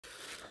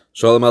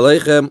Shalom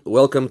Aleichem,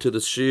 welcome to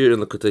the Shir in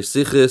the Kutei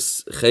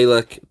Sichis,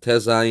 Chelek,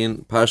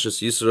 Tezayin,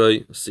 Parshas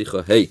Yisroi,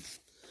 Sicha Hey.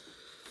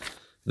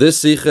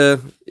 This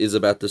Sicha is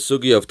about the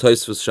Sugi of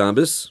Tosfos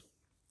Shabbos,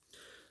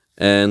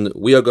 and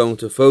we are going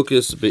to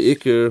focus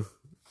Be'ikr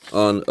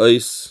on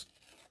Ois,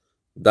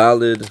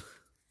 Dalid,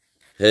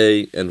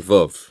 Hey, and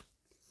Vov.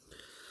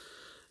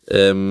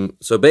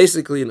 So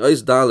basically in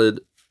Ois Dalid,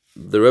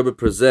 the Rebbe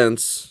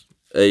presents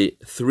a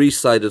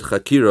three-sided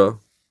Chakira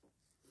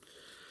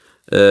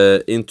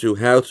into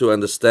how to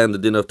understand the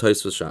din of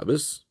Tosfos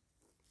Shabbos.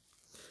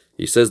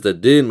 He says that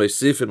din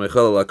meisif and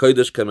mechal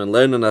HaKodesh can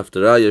learn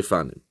after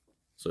Yefanim.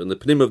 So in the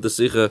pnim of the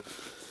Sicha,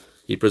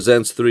 he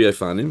presents three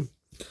Yefanim.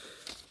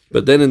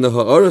 But then in the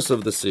ha'aras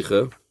of the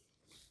Sicha,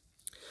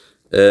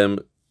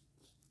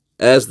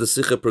 as the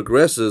Sicha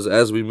progresses,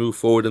 as we move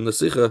forward in the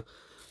Sicha,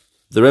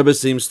 the Rebbe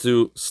seems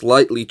to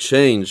slightly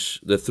change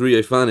the three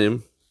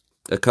Yefanim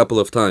a couple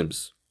of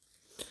times.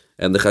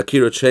 And the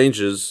Chakira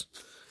changes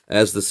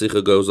as the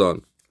Sicha goes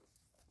on.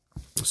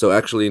 So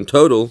actually in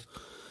total,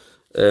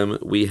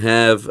 we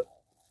have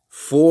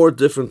four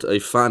different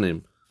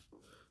Eifanim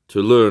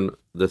to learn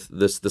this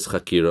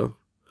Chakira.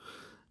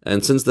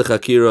 And since the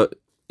Chakira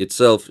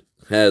itself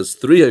has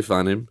three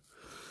Eifanim,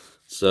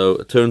 so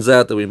it turns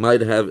out that we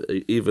might have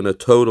even a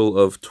total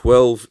of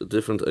 12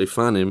 different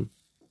Eifanim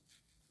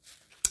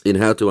in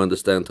how to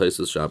understand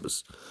Tosfos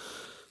Shabbos.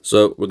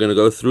 So we're going to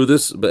go through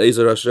this,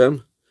 Be'ezer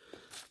Hashem,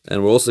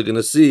 and we're also going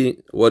to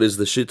see what is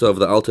the Shita of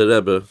the Alter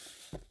Rebbe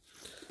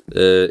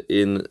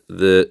in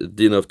the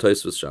din of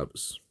Tosfos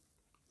Shabbos.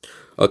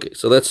 Okay,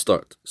 so let's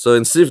start. So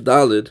in Sif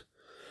Dalid,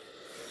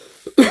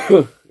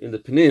 in the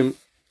Pnim,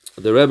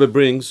 the Rebbe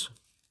brings,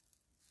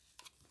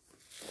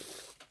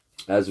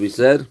 as we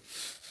said,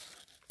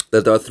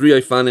 that there are three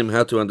Eifanim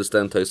how to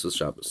understand Tosfos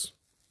Shabbos.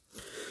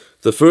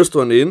 The first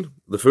one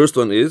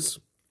is,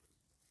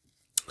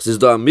 Sis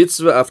da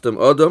mitzvah af dem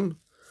Adam,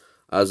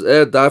 as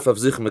darf auf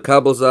sich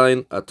mekabel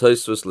sein a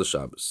Tosfos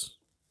l'Shabbos.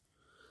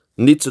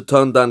 Nit zu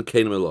tun dan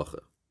kein melacha.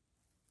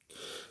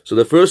 So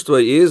the first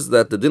way is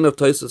that the din of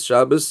Tosfos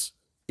Shabbos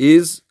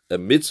is a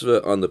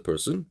mitzvah on the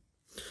person,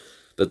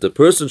 that the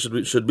person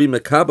should be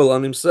mekabel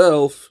on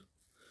himself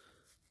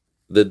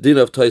the din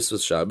of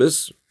Tosfos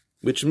Shabbos,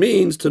 which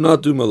means to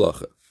not do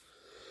melacha.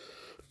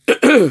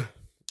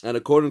 And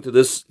according to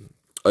this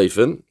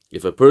Eifen,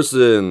 if a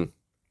person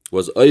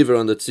was over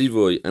on the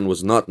tzivoy and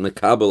was not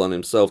mekabel on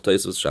himself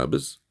Tosfos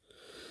Shabbos,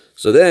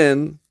 so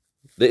then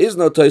there is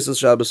no Tosfos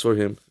Shabbos for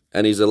him,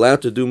 and he's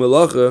allowed to do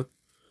melacha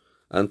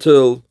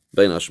until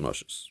Bein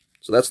Hashmashos.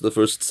 So that's the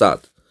first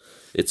tzad.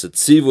 It's a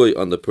tzivoy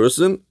on the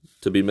person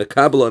to be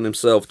mekabel on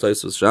himself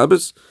Tosfos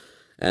Shabbos,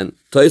 and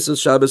Tosfos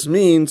Shabbos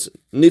means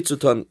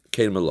nitzutan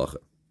kein melacha.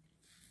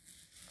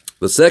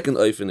 The second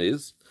oifen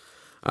is,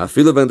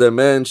 afilu when der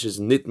mensch is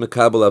nit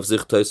mekabel auf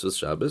sich Tosfos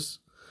Shabbos,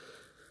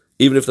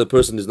 even if the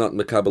person is not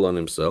mekabel on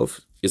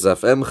himself, is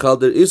afem chal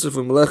der iser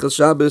from melechas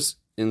Shabbos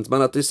in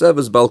zman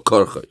ha'teiseves bal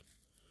korchoi.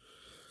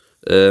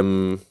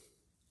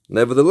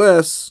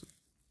 Nevertheless,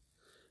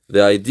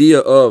 the idea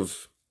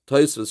of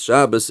Tosfos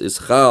Shabbos is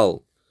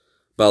chal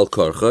bal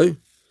korchoi,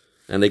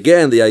 and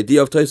again, the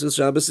idea of Tosfos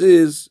Shabbos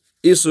is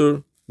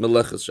isur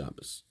melechas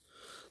Shabbos.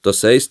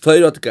 Das heißt,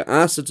 Torah hat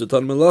geaset zu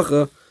tun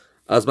melacha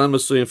as man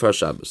mesuyim for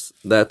Shabbos.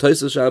 That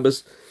Tosfos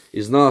Shabbos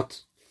is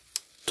not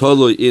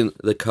tolui in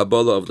the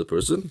Kabbalah of the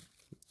person,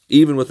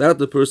 even without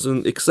the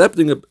person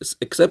accepting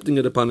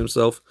it upon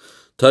himself.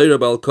 Torah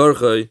bal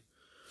korchoi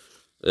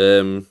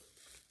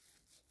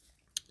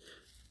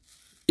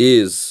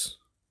is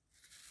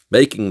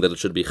making that it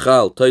should be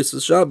chal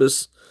Tosfos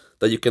Shabbos,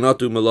 that you cannot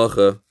do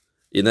melacha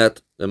in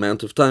that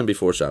amount of time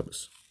before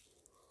Shabbos.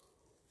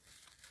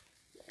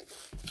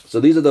 So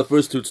these are the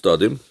first two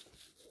tzadim,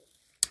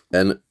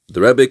 and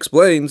the Rebbe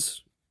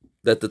explains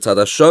that the tzad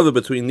hashava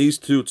between these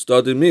two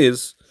tzadim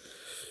is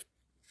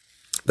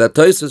that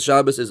Tosfos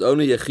Shabbos is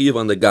only yechiv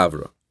on the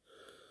gavra,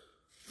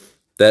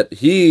 that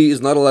he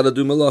is not allowed to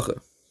do melacha.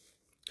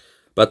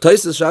 But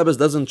Tosfos Shabbos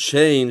doesn't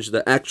change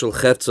the actual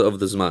chefza of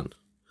the zman.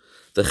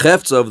 The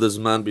chefza of the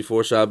zman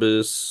before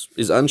Shabbos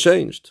is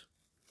unchanged.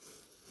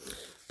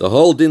 The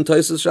whole din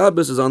Tosfos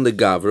Shabbos is on the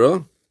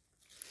gavra,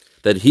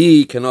 that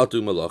he cannot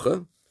do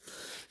melacha.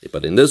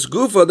 But in this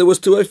gufa there was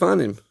two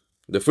eifanim.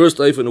 The first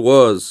eifan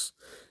was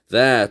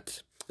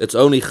that it's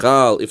only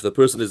chal if the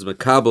person is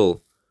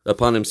mekabel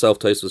upon himself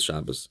Tosfos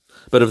Shabbos.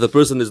 But if the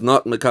person is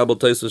not mekabel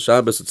Tosfos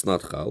Shabbos, it's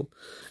not chal.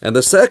 And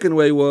the second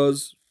way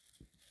was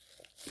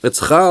it's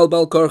chal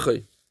bal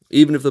korchei.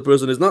 Even if the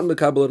person is not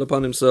mekabel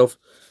upon himself,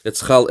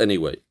 it's chal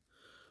anyway.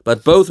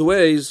 But both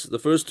ways, the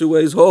first two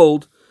ways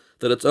hold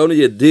that it's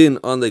only a din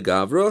on the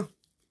gavra,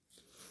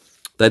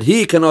 that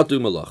he cannot do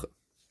melacha.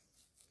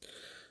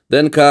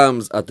 Then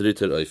comes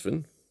Adriter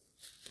Eifen.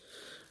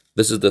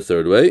 This is the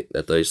third way,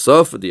 that the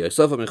Yisaf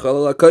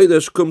Michal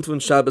HaKodesh kommt von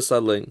Shabbos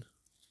allein.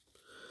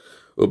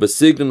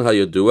 Ubesignen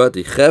hayodua,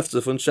 die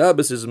Chefze von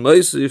Shabbos is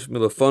meisif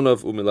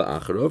milafonov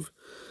umila'acharov.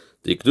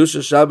 Die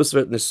Kedusha Shabbos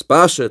wird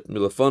nispashet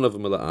milafonov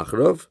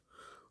umila'acharov.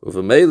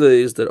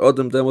 Uvemele is der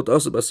Odem demot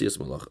also basiyas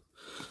malacha.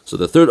 So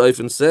the third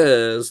oifen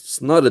says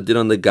it's not a din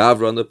on the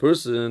gavra on the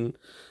person,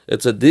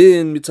 it's a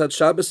din mitzad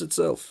Shabbos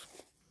itself.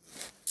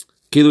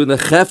 Kilu in the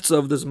cheftza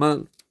of this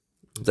man,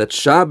 that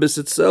Shabbos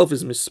itself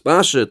is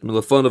mispashet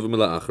milafonov and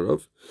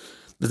mila'acharov,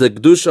 that the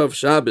kedusha of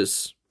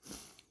Shabbos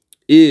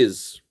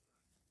is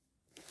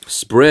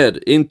spread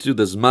into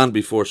the Zman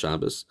before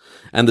Shabbos,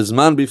 and the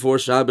Zman before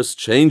Shabbos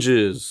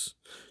changes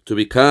to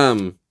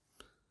become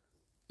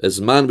a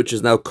Zman which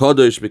is now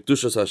Kodesh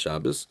B'Kedushas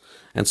HaShabbos,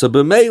 and so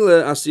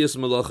B'meile Asiyas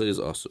Malacha is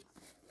also.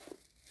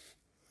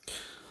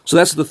 So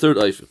that's the third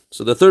Eifin.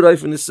 So the third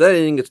Eifin is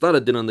saying it's not a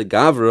din on the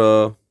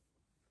Gavra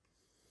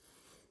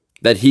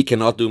that he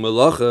cannot do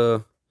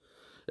Malacha,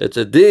 it's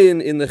a din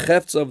in the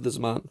Cheftz of the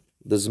Zman.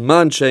 The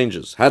Zman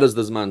changes. How does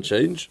the Zman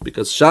change?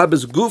 Because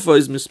Shabbos Gufa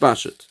is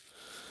Mispashet.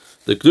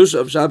 The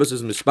Kedusha of Shabbos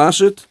is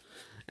Mispashet,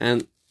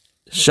 and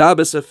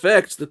Shabbos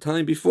affects the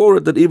time before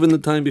it, that even the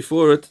time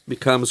before it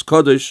becomes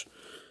Kodesh,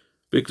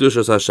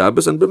 B'Kedushas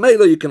HaShabbos, and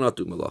B'Meila you cannot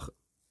do Malacha.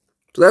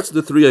 So that's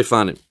the three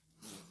Eifanim.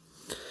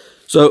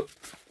 So,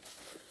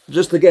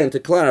 just again to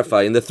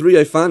clarify, in the three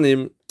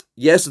Eifanim,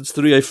 yes, it's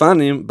three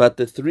Eifanim, but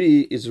the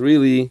three is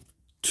really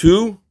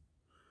two,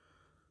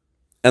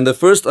 and the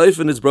first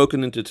Eifan is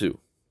broken into two.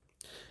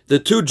 The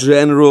two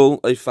general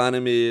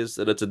Eifanim is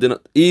that it's a din,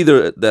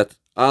 either that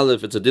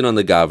Aleph, it's a din on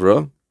the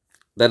Gavra,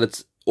 that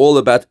it's all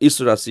about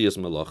Isur Asiyas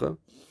Malacha,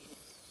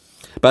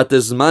 but the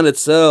Zman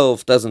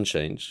itself doesn't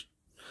change.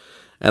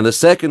 And the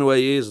second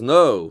way is,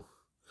 no,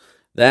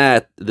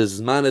 that the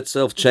Zman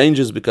itself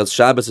changes because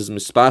Shabbos is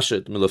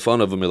Mispashet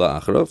Milafonov and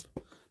Mila'acharov.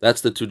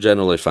 That's the two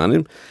general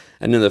Eifanim.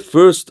 And in the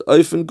first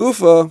Eifen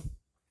Gufa,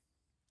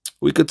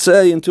 we could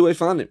say in two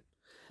Eifanim,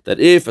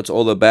 that if it's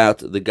all about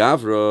the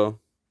Gavra,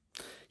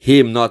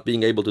 him not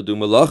being able to do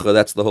Malacha,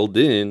 that's the whole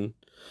din,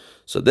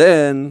 so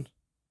then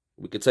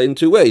we could say in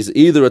two ways.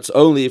 Either it's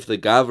only if the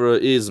Gavra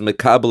is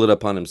mekabel it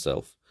upon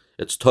himself,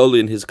 it's totally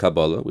in his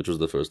Kabbalah, which was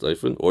the first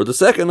Eifen, or the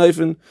second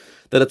Eifen,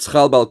 that it's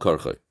Chal Bal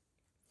Korchai.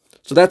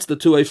 So that's the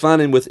two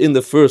Eifanim within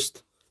the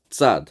first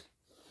Tzad.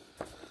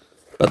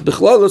 But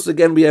B'chlalos,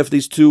 again, we have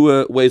these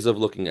two ways of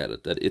looking at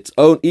it, that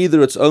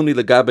either it's only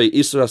the Gabe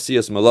Isra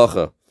Asiyas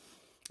Malacha,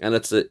 and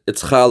it's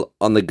Chal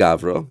on the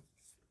Gavra,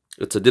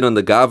 it's a din on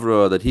the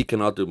Gavra that he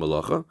cannot do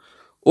Malacha,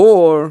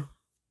 or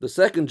the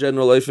second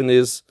general Eifen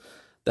is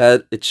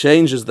that it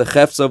changes the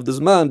Cheftz of the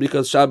Zman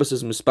because Shabbos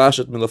is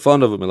Mispashet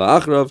Milafonov and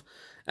Mila'acharov,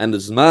 and the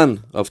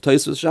Zman of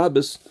Tosfos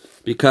Shabbos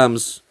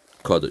becomes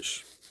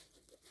Kodesh.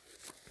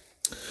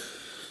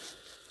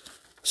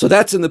 So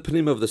that's in the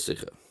Pnim of the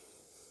Sikha.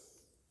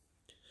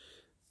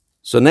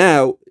 So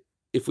now,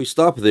 if we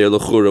stop there,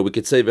 L'chura, we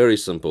could say very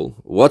simple.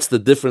 What's the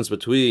difference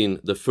between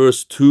the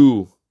first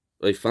two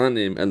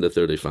Eifanim and the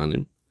third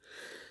Eifanim?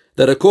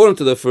 That according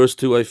to the first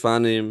two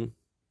Eifanim,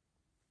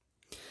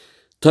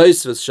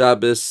 Tosfos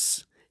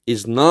Shabbos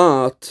is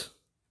not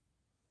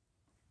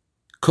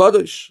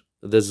Kodesh.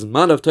 The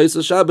Zman of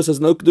Tosfos Shabbos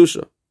has no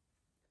Kedusha.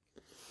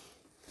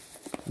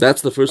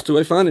 That's the first two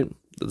Eifanim.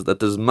 That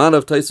the Zman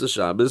of Tosfos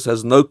Shabbos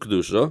has no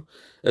Kedusha.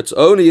 It's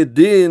only a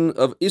din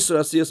of Isra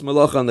Asiyas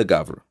Malacha on the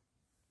Gavra.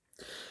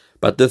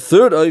 But the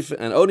third Eifen,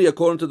 and only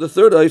according to the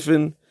third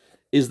Eifen,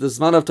 is the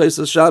Zman of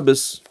Tosfos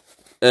Shabbos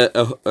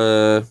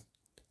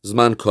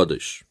Zman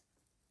Kodesh.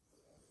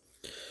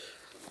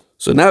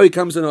 So now he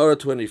comes in Orah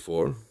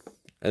 24,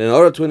 and in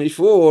Orah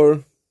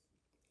 24,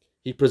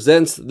 he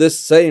presents this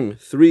same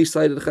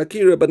three-sided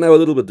Chakira, but now a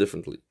little bit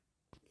differently.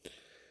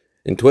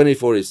 In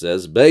 24 he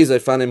says, Beis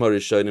Eifanim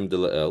Harishonim de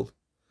La'el,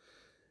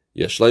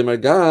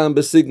 Yeshleimer Gam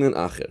Besignan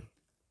Acher.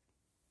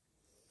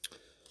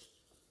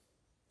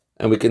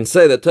 And we can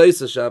say that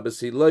Tosfos Shabbos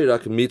he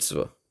loirak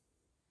mitzvah.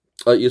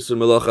 Yisur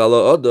Melach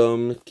ala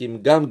Adam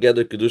kim gam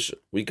geder kedusha.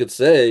 We could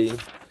say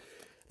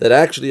that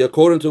actually,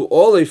 according to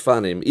all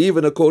Eifanim,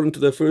 even according to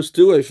the first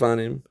two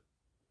Eifanim,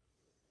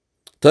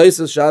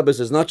 Tosfos Shabbos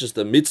is not just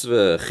a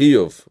mitzvah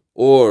chiyuv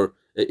or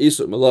a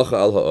isur melacha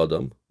al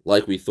ha'adam,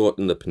 like we thought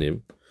in the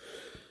Pnim.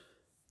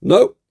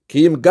 No,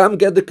 kim gam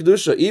geder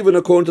kedusha. Even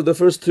according to the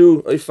first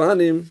two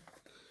Eifanim,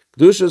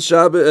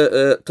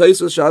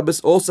 Tosfos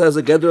Shabbos also has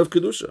a geder of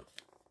kedusha.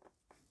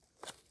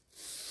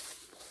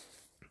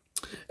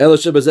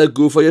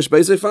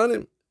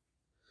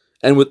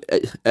 And with,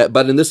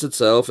 but in this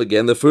itself,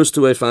 again, the first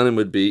two Eifanim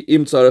would be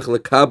im tzarech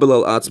lekabel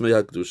al atzmei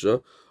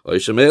hakdusha or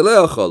yishmei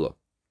le'achala.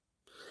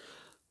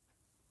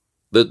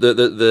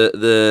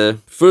 The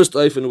first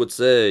Eifen would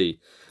say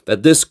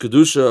that this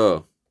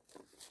kedusha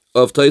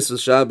of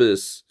Tosfos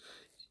Shabbos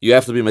you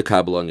have to be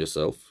mekabel on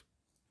yourself.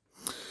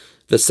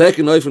 The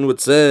second Eifen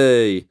would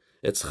say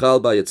it's chal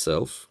by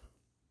itself.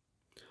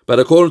 But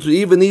according to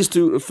even these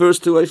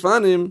first two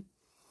Eifanim,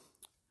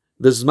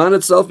 the Zman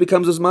itself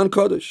becomes a Zman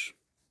Kodesh.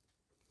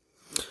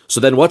 So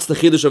then what's the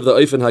Chiddush of the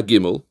Eifen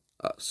HaGimel?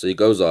 So he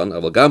goes on,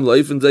 there's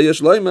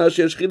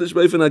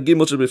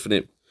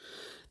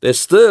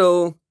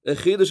still a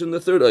Chiddush in the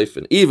third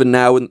Eifen. Even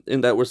now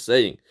in that we're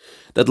saying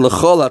that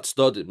L'chol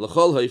HaTzdodim,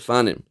 L'chol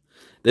HaEifanim,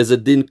 there's a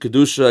Din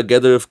Kedusha, a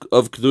Geder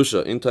of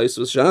Kedusha in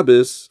Tosfos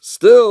Shabbos,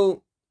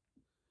 still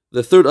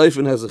the third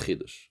Eifen has a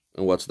Chiddush.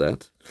 And what's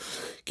that?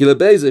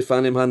 Kilabeze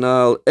fanim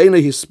hanal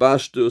ene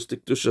hispashtus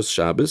tikdushas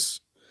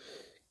Shabbos.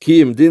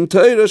 Kim din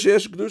Torah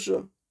sheyesh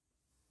kedusha.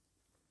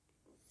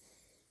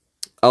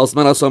 Als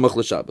man asamach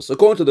l'Shabbos.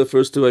 According to the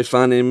first two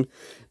Eifanim,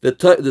 the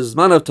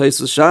Zman of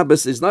Taisus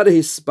Shabbos is not a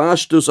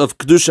hispashtus of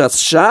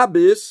kedushas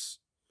Shabbos.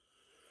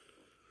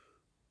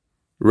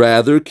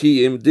 Rather,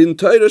 Kim din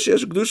Torah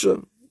sheyesh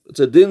kedusha. It's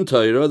a din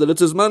Torah that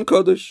it's a Zman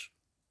Kodesh.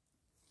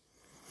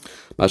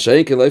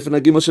 Mashenkin leifen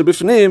agimel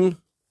shebifnim.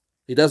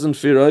 He doesn't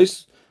fear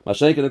us.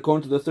 Mashenkin,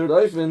 according to the third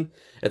Eifin,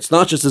 it's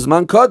not just his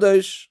man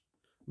Kodesh,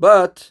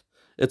 but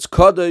it's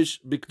Kodesh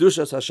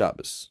b'Kedushas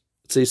HaShabbos.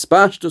 It's a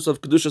spashtus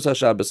of Kedushas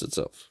HaShabbos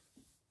itself.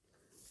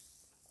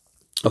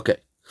 Okay,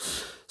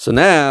 so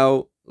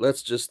now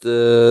let's just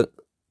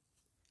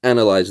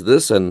analyze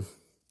this and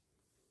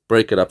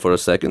break it up for a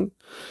second.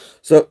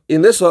 So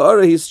in this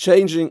ha'ara, he's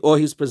changing, or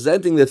he's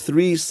presenting the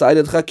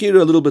three-sided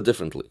Chakira a little bit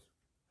differently.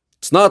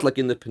 It's not like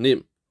in the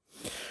Penim,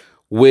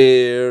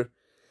 where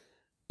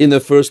in the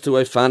first two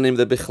Eifanim,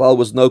 the Bichlal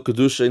was no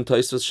Kedusha in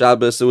Tosfos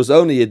Shabbos. It was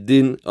only a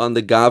din on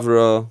the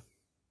Gavra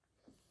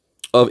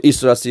of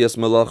Isra Asiyas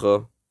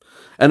Malacha.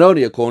 And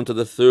only according to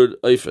the third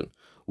Eifin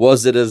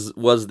was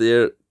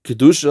there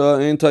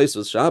Kedusha in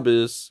Tosfos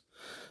Shabbos.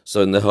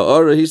 So in the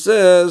Ha'ara, he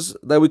says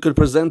that we could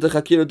present the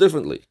Chakira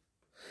differently.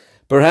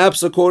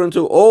 Perhaps according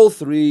to all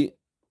three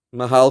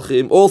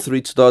Mahalchim, all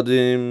three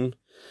Tzdadim,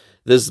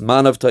 this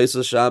man of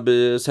Tosfos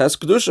Shabbos has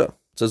Kedusha.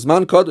 It's a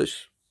Zman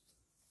Kodesh.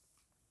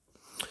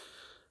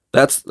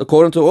 That's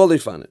according to all they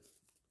found it.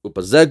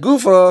 Upazeh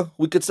Gufa,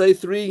 we could say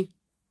three.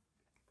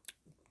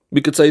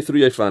 We could say three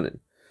Eifanim.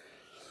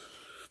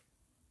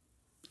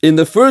 In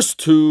the first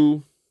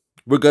two,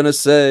 we're going to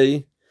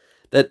say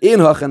that in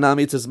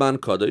Hachanami it's a Zman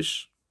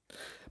Kodesh,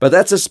 but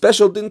that's a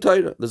special din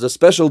Torah. There's a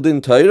special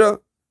din Torah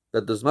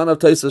that the Zman of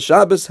Tosfos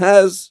Shabbos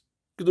has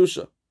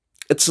Kedusha.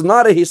 It's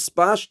not a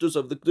hispashtus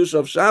of the Kedusha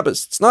of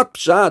Shabbos. It's not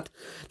pshat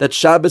that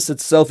Shabbos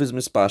itself is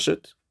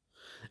mispashet,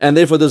 and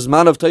therefore the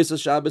Zman of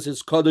Tosfos Shabbos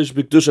is Kodesh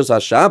b'Kedushas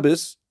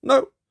HaShabbos.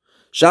 No.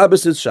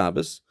 Shabbos is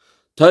Shabbos.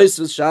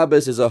 Tosfos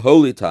Shabbos is a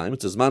holy time.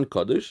 It's a Zman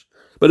Kodesh.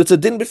 But it's a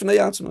din b'fnei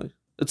yatzmai.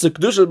 It's a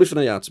Kedusha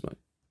b'fnei yatzmai.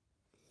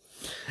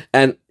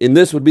 And in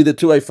this would be the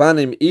two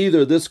Eifanim.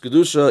 Either this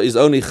Kedusha is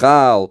only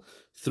Chal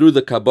through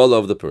the Kabbalah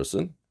of the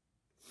person,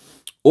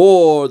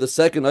 or the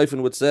second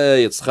Eifin would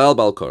say it's Chal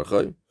Bal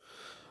Korchai.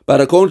 But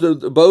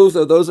according to both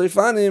of those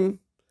Eifanim,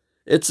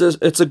 it's a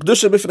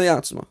Kedusha b'fnei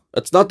yatzmai.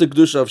 It's not the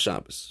Kedusha of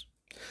Shabbos.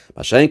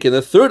 Mashenkin,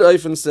 the third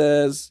Eifin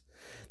says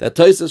that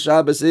Tosfos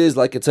Shabbos is,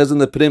 like it says in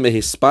the Prim, a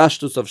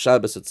hispashtus of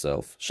Shabbos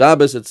itself.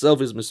 Shabbos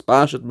itself is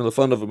mispashet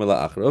milafonov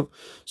mila'achrov.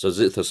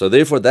 So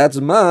therefore that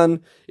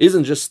man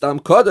isn't just Stam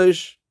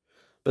Kodesh,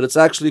 but it's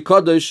actually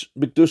Kodesh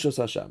b'Kedushas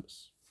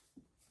HaShabbos.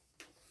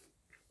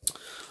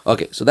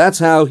 Okay, so that's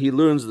how he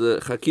learns the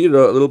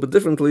Chakira a little bit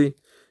differently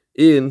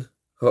in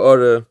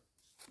Ha'ara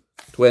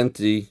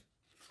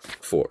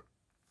 24.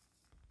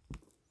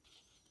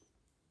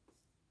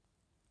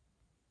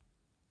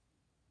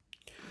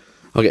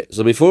 Okay,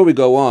 so before we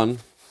go on,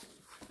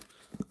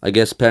 I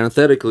guess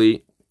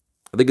parenthetically,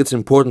 I think it's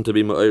important to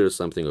be ma'ir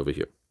something over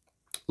here.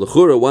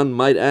 L'chura, one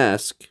might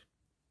ask,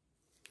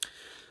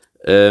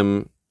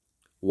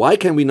 why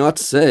can we not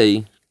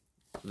say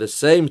the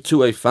same two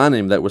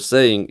Eifanim that we're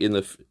saying in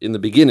the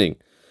beginning?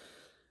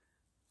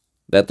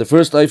 That the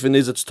first Eifin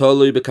is it's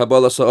tolui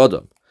b'Kabbalah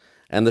Sa'adam,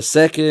 and the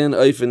second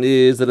Eifin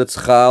is that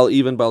it's Chal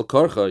even Bal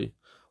Korchai.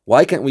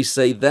 Why can't we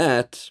say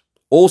that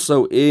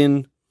also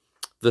in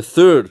the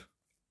third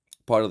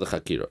part of the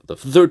Chakira? The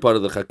third part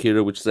of the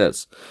Chakira, which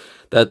says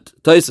that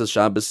Tosfos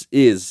Shabbos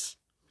is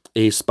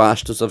a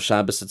hispashtus of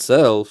Shabbos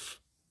itself.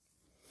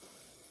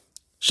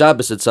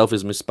 Shabbos itself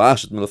is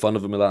mispashet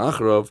milafonov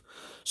mila'achrov.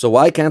 So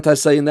why can't I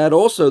say in that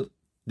also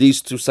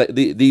these two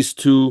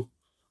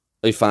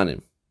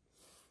Eifanim?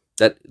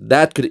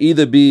 That could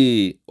either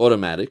be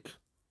automatic,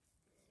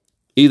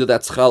 either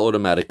that's Chal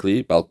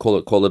automatically, call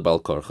it Bal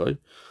Korchai,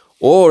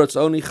 or it's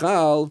only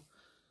Chal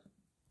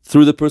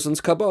through the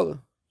person's Kabbalah.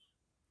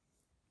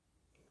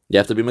 You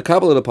have to be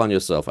makabel upon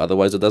yourself,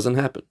 otherwise it doesn't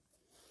happen.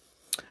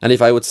 And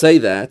if I would say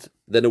that,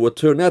 then it would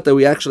turn out that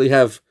we actually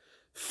have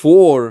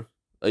four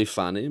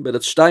Eifanim, but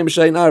it's Shtaim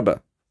Shein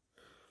Arba.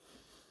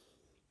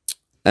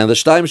 And the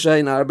Shtaim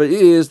Shein Arba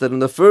is that in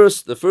the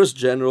first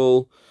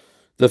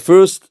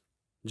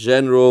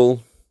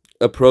general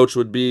approach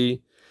would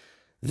be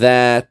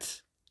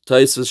that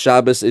Tosfos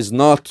Shabbos is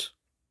not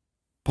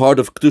part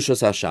of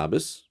Kedushas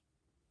HaShabbos.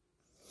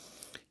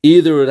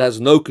 Either it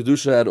has no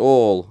Kedusha at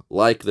all,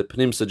 like the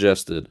Pnim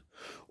suggested,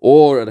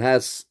 or it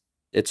has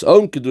its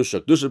own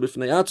Kedusha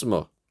b'fnei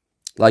atzma,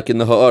 like in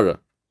the Ha'ara.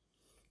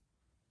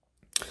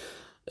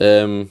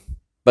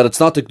 But it's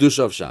not the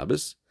Kedusha of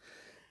Shabbos.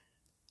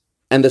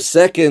 And the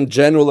second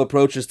general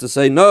approach is to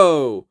say,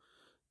 no,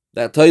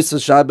 that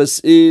Tosfos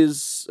Shabbos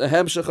is a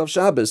hemshech of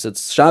Shabbos.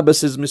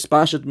 Shabbos is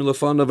mispashet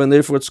milafonov, and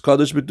therefore it's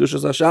Kodesh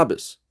b'Kedushas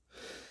HaShabbos.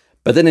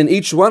 But then in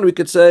each one we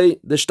could say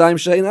the Shtaim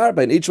Shein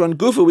Arba. In each one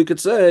Gufa we could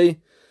say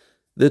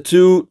the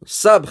two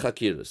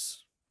sub-Chakiras.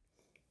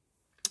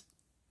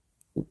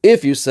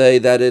 If you say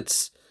that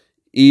it's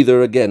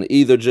either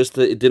just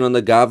the din on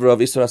the gavra of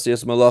Isra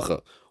Asiyas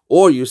Malacha,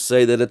 or you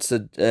say that it's a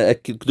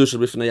kedusha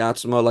b'fnei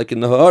atzma like in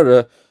the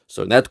Hara.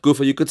 So in that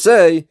gufa you could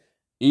say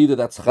either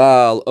that's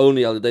chal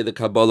only al the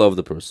Kabbalah of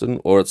the person,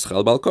 or it's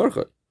chal bal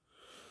korcha.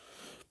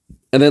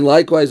 And then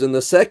likewise in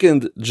the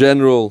second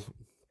general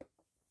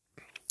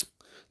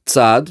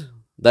tzad,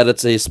 that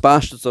it's a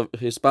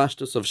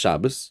hispashtus of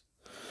Shabbos.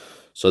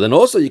 So then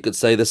also you could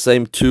say the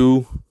same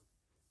two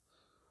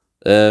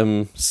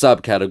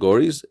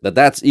subcategories,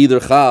 that's either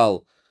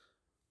chal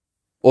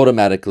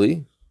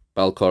automatically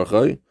bal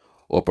korcha,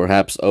 or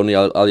perhaps only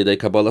al yidei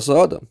Kabbalah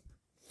sa'adam.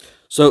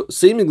 So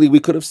seemingly we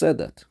could have said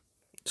that.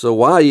 So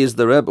why is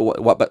the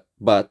Rebbe?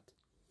 But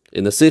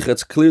in the Sikha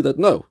it's clear that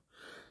no.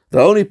 The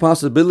only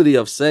possibility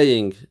of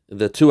saying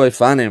the two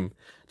Eifanim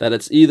that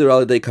it's either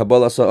al yidei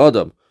Kabbalah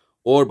sa'adam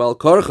or bal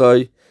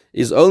korcha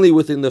is only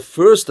within the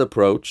first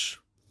approach,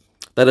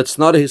 that it's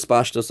not a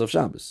hispashtus of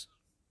Shabbos.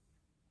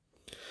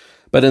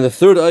 But in the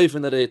third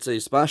Eifin that it's a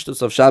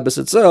hispashtus of Shabbos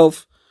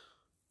itself,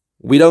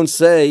 we don't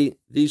say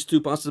these two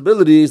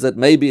possibilities that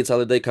maybe it's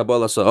al yidei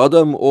Kabbalah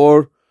sa'adam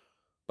or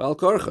bal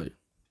korcha.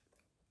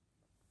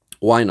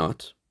 Why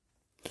not?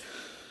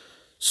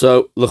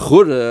 So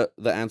l'chura,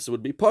 the answer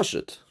would be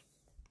pashut.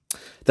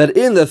 That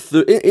in the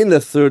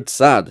third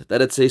tzad,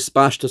 that it's a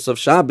hispashtus of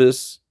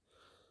Shabbos,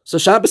 so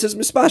Shabbos is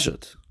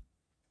mispashet.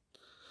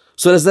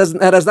 So it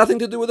has nothing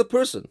to do with a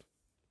person.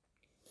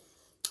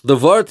 The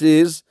vart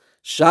is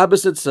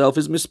Shabbos itself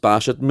is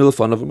mispashet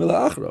milfanov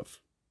mila achrav.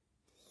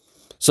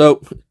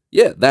 So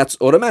yeah, that's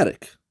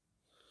automatic.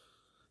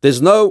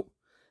 There's no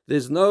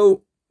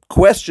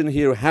question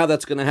here how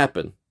that's going to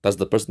happen. Does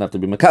the person have to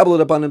be makabel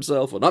upon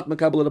himself or not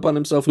makabel upon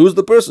himself? Who's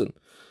the person?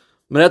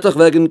 Meretach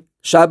wegen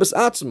Shabbos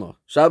atzma.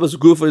 Shabbos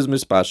gufa is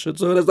mispashet,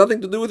 so it has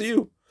nothing to do with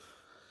you.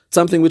 It's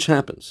something which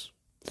happens.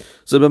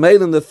 So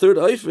b'meil in the third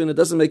Eifin, it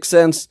doesn't make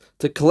sense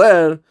to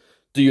declare,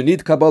 do you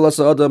need Kabbalah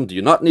Sa'adam? Do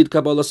you not need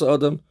Kabbalah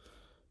Sa'adam?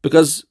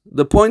 Because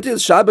the point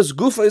is, Shabbos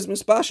gufa is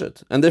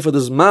mispashet, and therefore the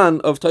zman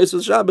of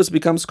Tosfos Shabbos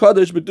becomes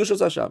Kodesh b'kedushas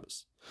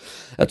HaShabbos.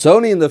 It's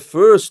only in the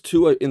first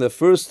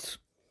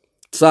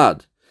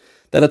tzad,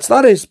 that it's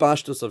not a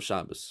hispashtus of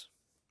Shabbos.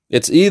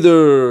 It's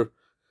either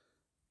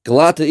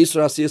Galata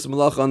Isra Asiyas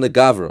Malacha on the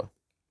Gavra,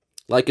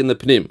 like in the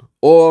Pnim,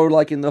 or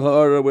like in the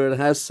Hara where it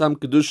has some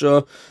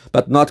Kedusha,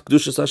 but not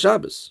Kedushas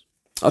HaShabbos.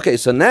 Okay,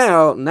 so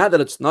now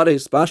that it's not a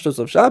hispashtus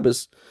of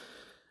Shabbos,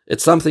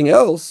 it's something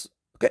else.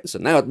 Okay, so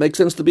now it makes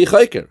sense to be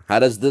chayker. How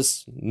does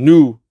this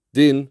new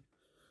din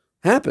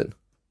happen?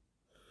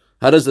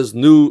 How does this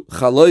new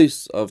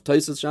chalois of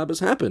Tosfos Shabbos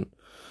happen?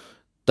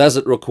 Does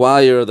it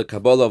require the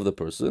Kabbalah of the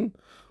person,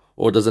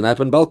 or does it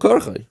happen bal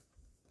korcha?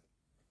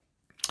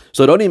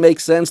 So it only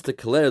makes sense to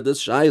declare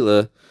this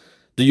shaila,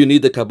 do you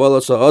need the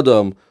Kabbalah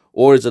sa'adam,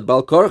 or is it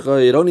bal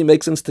korcha? It only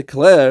makes sense to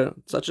declare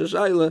such a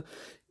shaila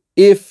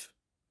if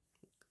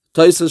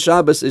Tosfos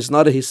Shabbos is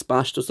not a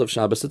hispashtus of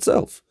Shabbos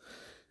itself.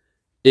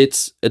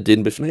 It's a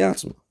din b'fnei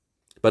atzma.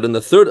 But in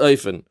the third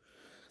Eifin,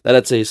 that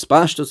it's a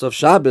hispashtus of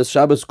Shabbos,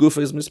 Shabbos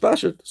gufa is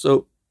mispashet.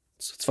 So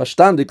it's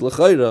verstandig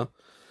l'chayra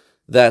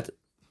that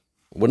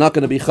we're not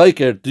going to be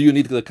chayker, do you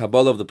need the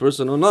Kabbalah of the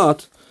person or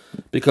not?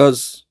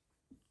 Because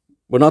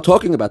we're not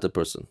talking about the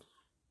person.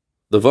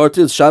 The vart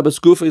is Shabbos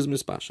gufa is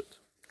mispashet.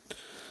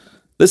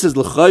 This is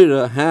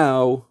l'chayra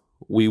how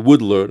we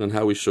would learn and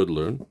how we should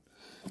learn.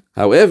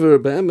 However,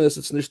 be'emes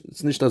it's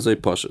nicht azay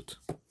pashet.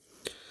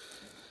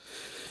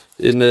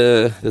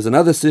 There's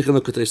another sikh in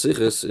the Kutei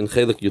Sichos in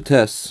Chelik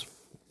Yutes,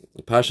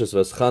 Pashas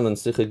Vaschan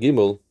Sikha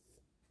Gimel,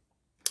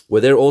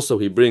 where there also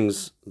he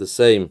brings the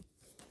same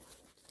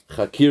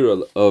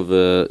chakira of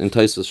in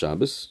Tosfos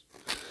Shabbos.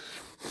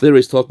 There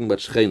he's talking about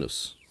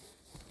Shchenus.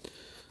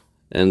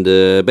 And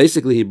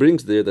basically he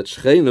brings there that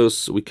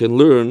Shchenus, we can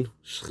learn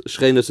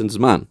Shchenus in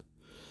Zman.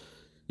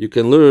 You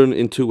can learn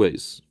in two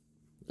ways.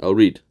 I'll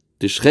read.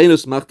 Die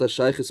Shchenus macht das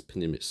Sheiches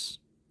Pnimis.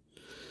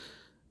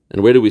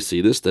 And where do we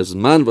see this? Das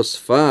man was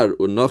far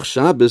und noch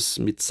Shabbos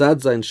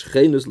mitzad sein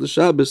Shchenus le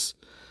Shabbos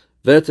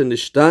wird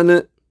nicht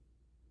stane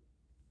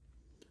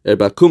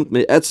bekommt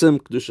me etzem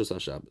kedushas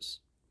HaShabbos.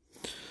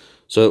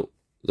 So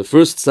the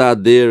first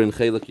tzad there in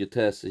Chelik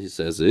Yutes he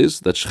says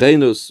is that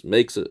Shchenus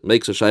makes a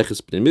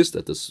shayches pnimis,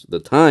 that the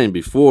time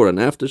before and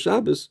after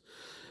Shabbos,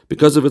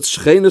 because of its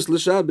Shchenus le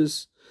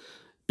Shabbos,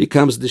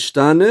 becomes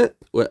dishtane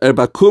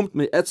bekommt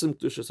me etzem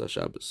kedushas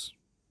HaShabbos,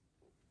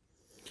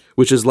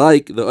 which is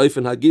like the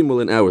Eifin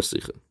Hagimel in our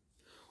Sikha.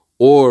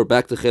 Or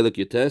back to Chelik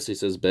Yutes, he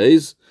says,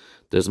 Beis,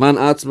 there's man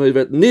atzmai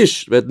wird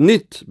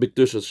nit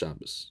b'kedushas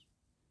Shabbos.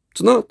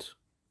 It's not.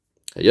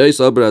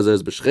 Hayos aber as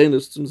es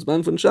beschrenes zum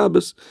Zman von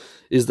Shabbos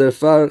is der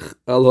Farch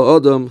al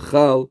ha'odam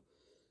chal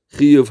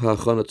chiyuv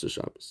ha'chana to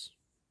Shabbos.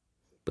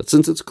 But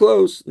since it's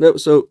close,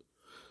 so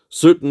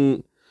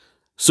certain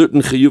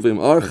chiyuvim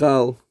are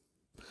chal,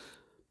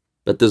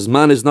 but the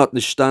Zman is not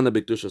nishtana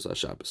b'kedushas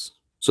HaShabbos.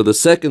 So the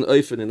second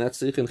Eifin in that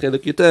Sikh in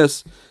Chelik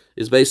Yutes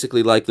is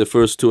basically like the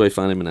first two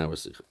Eifanim in our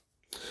Sikh.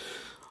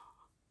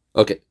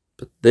 Okay,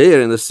 but there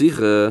in the Sikh,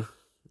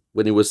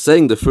 when he was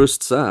saying the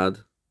first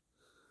Tzad,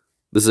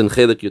 this is in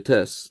Chelik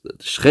Yutes,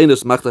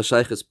 Shchenus macht a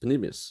Sheiches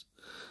Pnimis.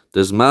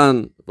 Das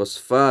man, was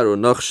fahr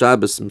und noch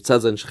Shabbos, mit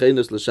sein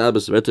Shchenus le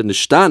Shabbos, wird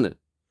nicht stane.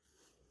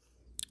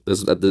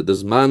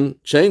 Das man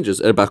changes,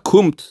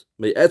 bakumt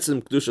mei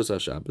etzem Kedushas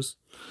HaShabbos.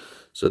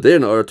 So there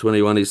in Orah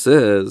 21 he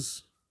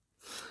says,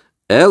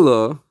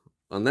 Elo,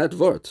 on that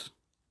word,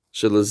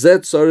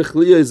 Shelazet Tzarich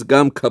Liya is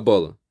Gam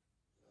Kabbalah.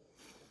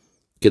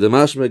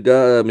 Kedamash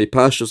mi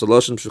Pashtus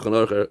Aloshem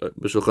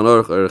B'Shulchan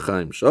Aruch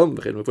Erechaim Shom,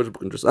 v'chein mefurish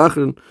b'Kintres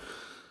Achron,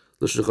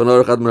 l'Shulchan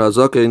Aruch Admar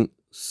HaZokein,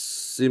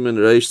 Simen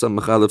Reish Sam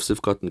Machalev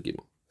Sivkot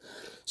Gimel.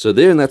 So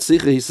there in that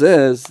Sikha he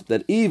says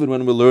that even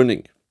when we're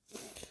learning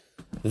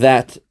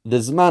that the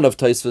Zman of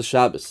Tosfos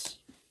Shabbos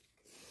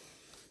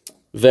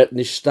wird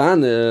nicht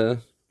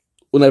stane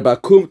und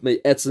bakumt mei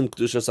etzem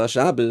Kedushas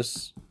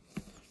HaShabbos,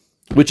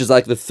 which is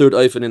like the third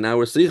oifen in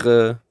our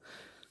Sikha,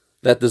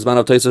 that the Zman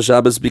of Tosfos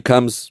Shabbos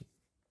becomes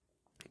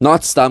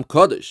not Stam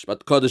Kodesh,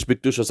 but Kodesh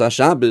B'Kedushas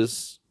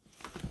HaShabbos.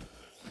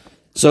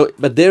 So,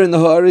 but there in the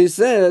Ha'ara he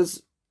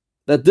says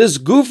that this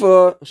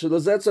Gufa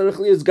Shelazet Tzarich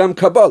Liya is Gam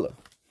Kabbalah.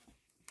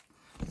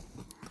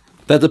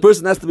 That the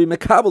person has to be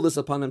mekabel this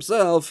upon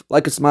himself,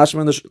 like it's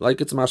mashman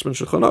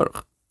Shulchan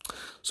Aruch.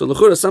 So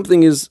l'chura,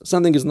 something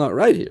is not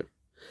right here.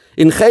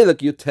 In Chelik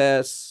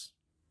Yutes,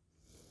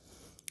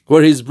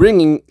 where he's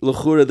bringing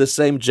l'chura the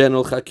same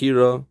general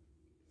chakira,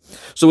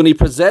 so when he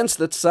presents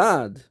the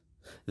tzad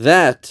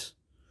that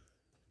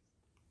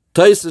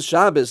Tosfos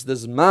Shabbos,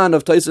 this man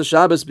of Tosfos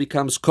Shabbos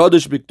becomes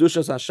Kodesh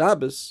B'Kedushas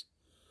HaShabbos,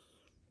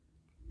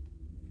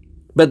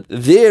 but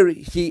there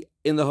he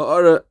in the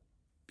Ha'ara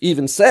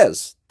even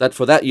says that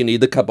for that you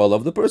need the Kabbalah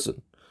of the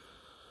person.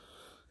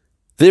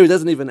 There he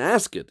doesn't even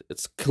ask it.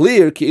 It's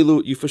clear,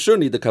 Ki'ilu, you for sure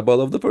need the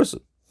Kabbalah of the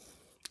person.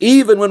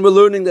 Even when we're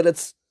learning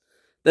that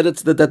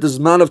that this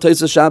man of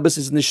Tosfos Shabbos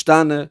is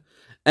nishtane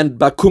and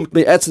bakumt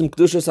me etzem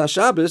Kedushas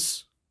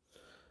HaShabbos,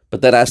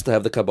 but that has to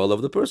have the Kabbalah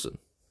of the person.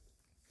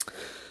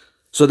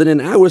 So then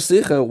in our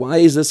Sikha, why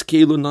is this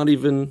Ki'ilu not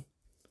even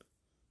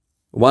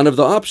one of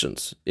the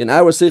options? In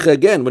our Sikha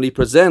again, when he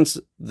presents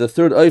the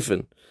third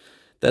oifen,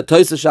 that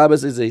Tosfos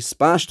Shabbos is a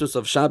spashtus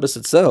of Shabbos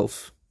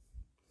itself.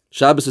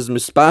 Shabbos is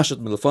mispashet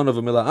milafonov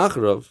and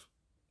mila'acharov.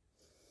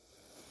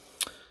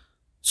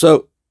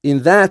 So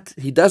in that,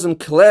 he doesn't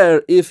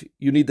declare if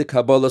you need the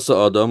Kabbalah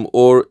Sa'adam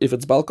or if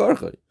it's Bal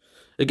Karchai.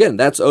 Again,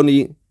 that's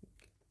only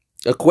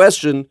a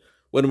question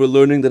when we're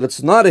learning that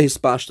it's not a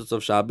hispashtus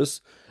of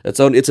Shabbos. It's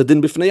a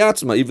din b'fnei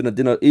atzma,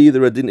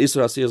 either a din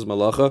Isra Asiyas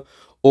Malacha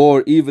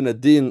or even a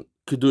din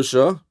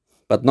Kedusha,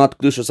 but not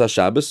Kedushas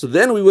HaShabbos. So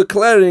then we were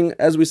declaring,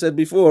 as we said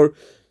before,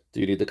 do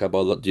you need the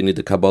Kabbalah? Do you need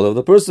the Kabbalah of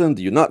the person?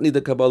 Do you not need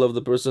the Kabbalah of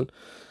the person?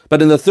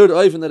 But in the third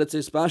oifen that it's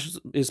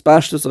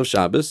hispashtus of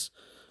Shabbos,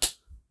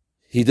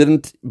 he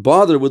didn't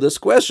bother with this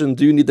question,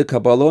 do you need the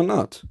Kabbalah or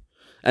not?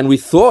 And we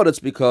thought it's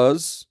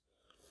because,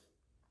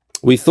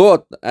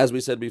 as we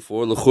said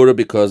before, l'chura,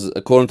 because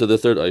according to the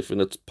third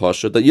oifen, it's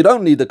pashut, that you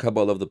don't need the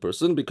Kabbalah of the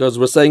person, because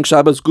we're saying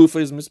Shabbos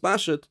Gufa is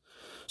mispashet,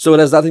 so it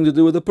has nothing to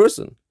do with the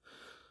person.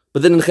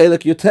 But then in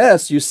Chelik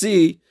Yutes, you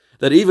see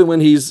that even when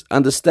he's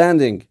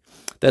understanding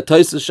that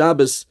Tosfos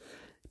Shabbos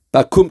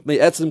bakumt me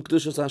etzem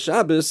Kedushas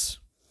HaShabbos,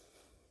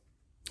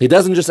 he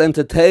doesn't just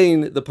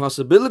entertain the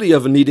possibility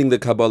of needing the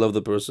Kabbalah of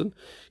the person.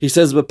 He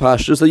says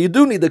b'pashtus that you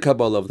do need the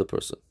Kabbalah of the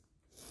person.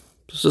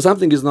 So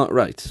something is not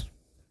right.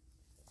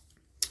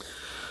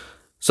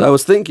 So I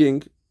was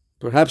thinking,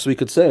 perhaps we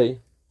could say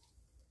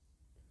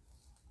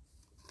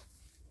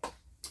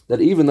that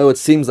even though it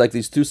seems like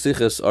these two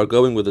sichos are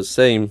going with the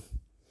same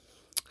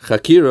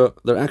chakira,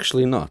 they're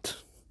actually not.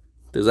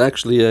 There's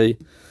actually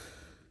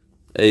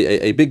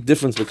a big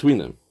difference between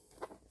them.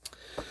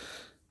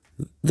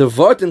 The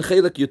vart in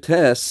Chelik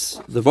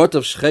Yutes, the vart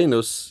of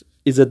Shchenus,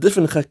 is a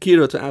different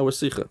chakira to our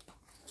sicha.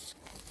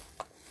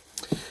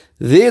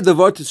 There the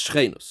vart is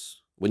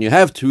Shchenus. When you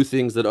have two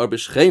things that are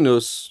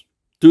b'Shchenus,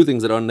 two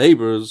things that are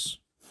neighbors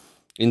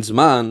in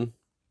Zman,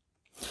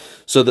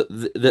 so the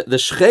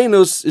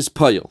Shchenus is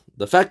payil.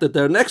 The fact that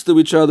they're next to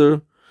each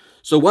other,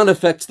 so one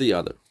affects the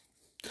other.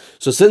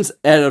 So since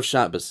Erev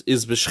Shabbos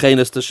is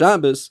b'Shchenus to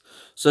Shabbos,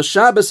 so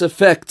Shabbos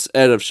affects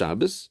Erev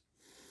Shabbos,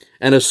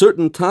 and a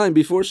certain time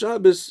before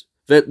Shabbos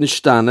wird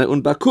nishtane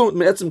und bakumt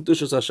me'etzem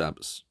Kedushas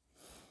HaShabbos.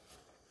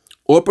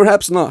 Or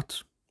perhaps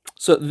not.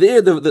 So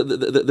there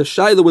the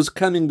Shaila was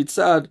coming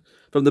mitzad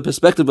from the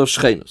perspective of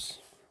Shchenus.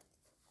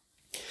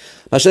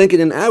 Mashenkin,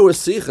 in our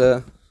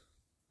Sicha,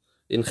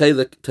 in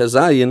Chelik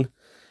Tezayin,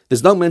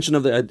 there's no mention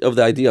of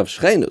the idea of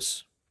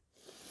Shchenus.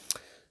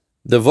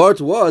 The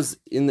vart was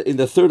in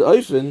the third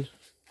oifen.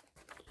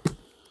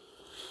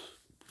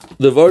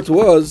 The vart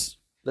was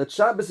that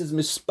Shabbos is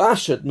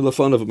mispashet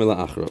milafonov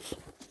mila'achrov.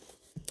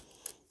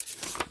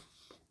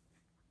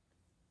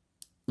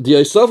 Die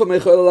Yosef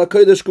Mechol ala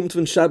Kodesh kommt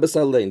von Shabbos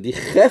allein. Die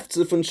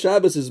Hefze von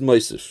Shabbos ist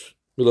Moisef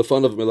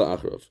milafonov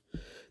mila'achrov.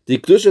 Die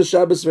Kedusha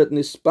Shabbos wird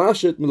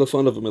mispashet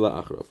milafonov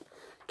mila'achrov.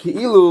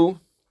 Ki'ilu,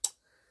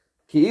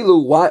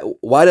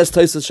 why does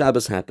Tosfos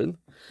Shabbos happen?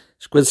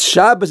 Because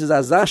Shabbos is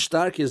a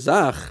stark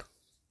zach.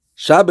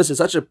 Shabbos is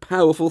such a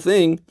powerful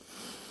thing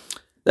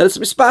that it's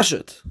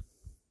mispashet.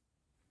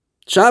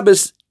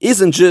 Shabbos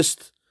isn't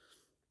just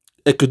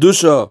a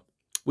kedusha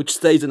which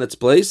stays in its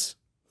place.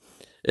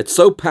 It's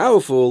so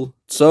powerful,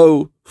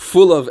 so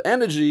full of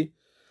energy,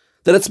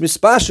 that it's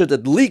mispashet,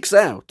 that leaks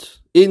out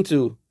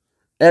into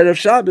Erev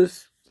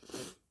Shabbos,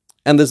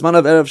 and the Zman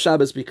of Erev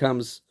Shabbos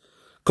becomes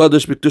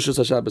Kodesh B'Kedushas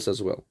HaShabbos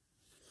as well.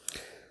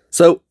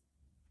 So,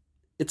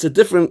 it's a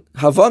different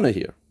Havana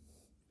here.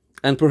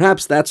 And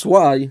perhaps that's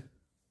why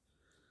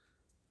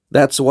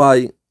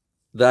the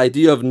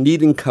idea of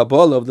needing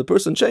Kabbalah of the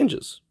person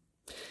changes.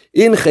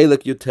 In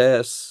Chelek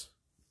Yutes,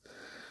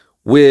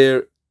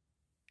 where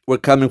we're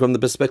coming from the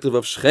perspective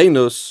of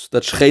Shchenus,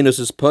 that Shchenus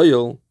is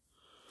Poyel.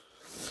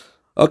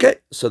 Okay,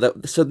 so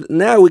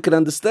now we can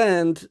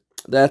understand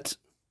that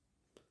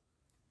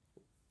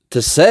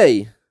to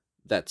say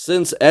that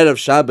since Erev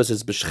Shabbos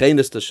is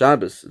B'Shchenus to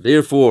Shabbos,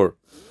 therefore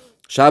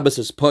Shabbos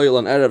is Poyel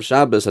on Erev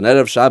Shabbos, and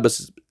Erev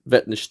Shabbos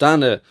vet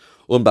nishtane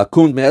und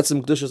bakumt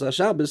me'etzem Kedushas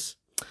HaShabbos,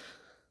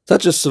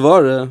 such a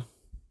svara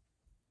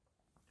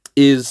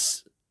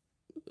is,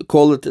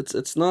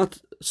 it's not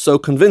so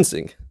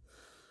convincing.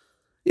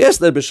 Yes,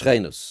 they're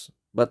b'shchenus,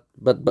 but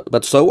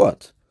so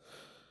what?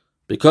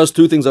 Because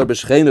two things are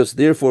b'shchenus,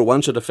 therefore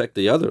one should affect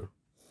the other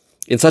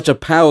in such a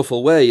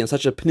powerful way, in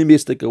such a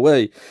pnimistic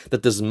way,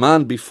 that this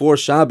man before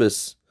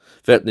Shabbos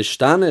vet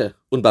nishtane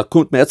und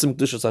bakumt me'etzem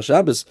Kedushas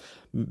HaShabbos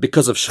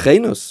because of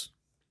shchenus.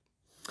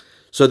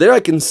 So there I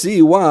can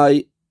see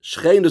why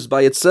shchenus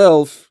by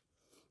itself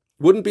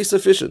wouldn't be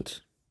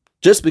sufficient.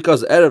 Just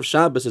because Erev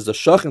Shabbos is a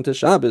shochin to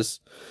Shabbos,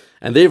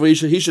 and therefore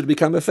he should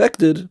become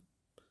affected,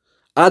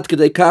 ad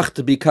kedei kach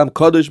to become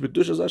Kodesh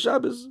B'Kedushas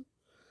HaShabbos,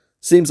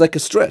 seems like a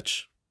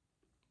stretch.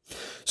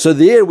 So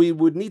there we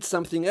would need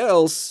something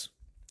else,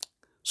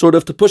 sort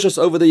of to push us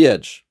over the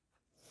edge.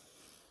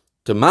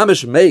 To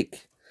mamish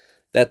make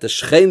that the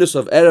shchenus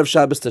of Erev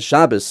Shabbos to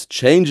Shabbos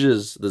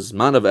changes the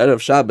Zman of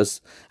Erev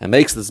Shabbos and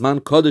makes the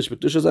Zman Kodesh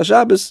B'Kedushas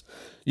HaShabbos,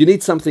 you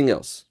need something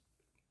else.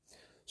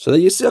 So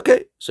then you see,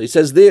 okay, so he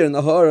says there in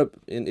the Horeb,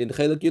 in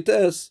Chelek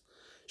Yutes,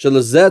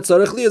 Shelazeh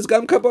tzarech li is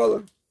gam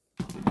Kabbalah.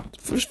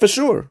 For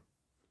sure.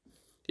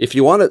 If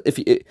you want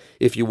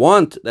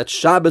that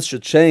Shabbos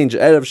should change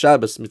Erev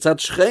Shabbos mitzat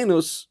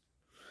shchenus,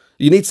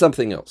 you need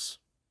something else.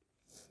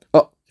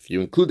 Oh, if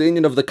you include the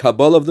union of the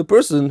Kabbalah of the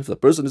person, if the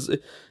person is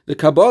the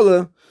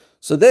Kabbalah,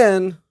 so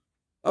then,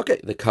 okay,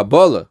 the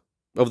Kabbalah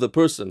of the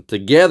person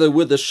together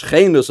with the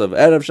shchenus of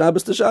Erev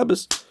Shabbos to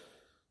Shabbos,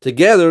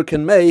 together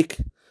can make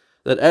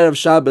that Erev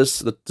Shabbos,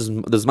 the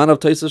Zman of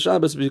Teisa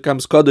Shabbos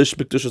becomes Kodesh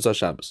B'Kedushas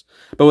HaShabbos.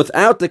 But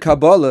without the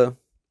Kabbalah,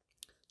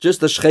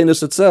 just the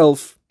shchenus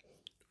itself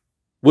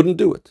wouldn't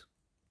do it.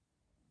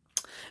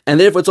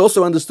 And therefore it's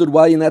also understood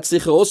why in that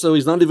Sikha also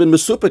he's not even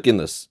mesupik in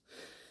this.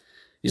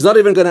 He's not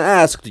even going to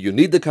ask, do you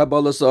need the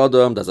Kabbalah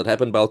Sodom? Does it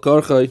happen Bal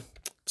Korchai?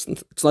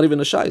 It's not even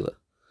a Shaila.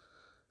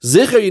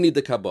 Zicher you need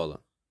the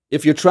Kabbalah.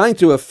 If you're trying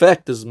to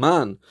affect the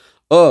Zman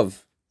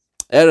of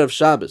Erev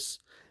Shabbos,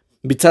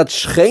 Bitzat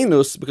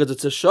Shchenus, because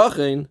it's a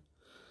Shochen,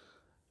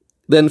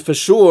 then for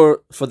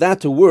sure, for that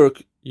to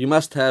work, you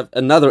must have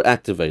another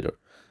activator.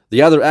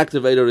 The other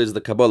activator is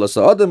the Kabbalah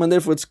Sa'adim, and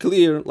therefore it's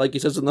clear, like he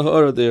says in the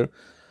Hora there,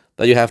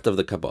 that you have to have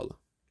the Kabbalah.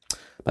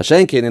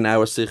 Mashenkin, in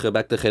our Sikha,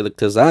 back to Chelek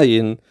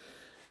Tezayin,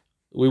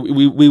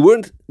 we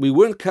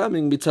weren't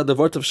coming Bitzat the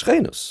word of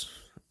Shchenus.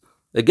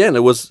 Again,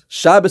 it was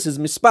Shabbos is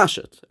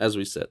mispashet, as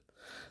we said.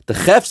 The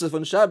Chefse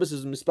on Shabbos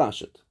is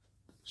mispashet.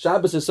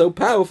 Shabbos is so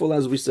powerful,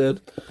 as we said.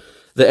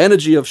 The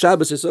energy of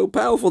Shabbos is so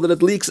powerful that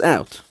it leaks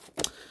out.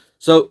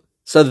 So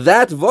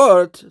that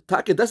word,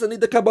 Taka, doesn't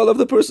need the Kabbalah of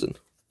the person.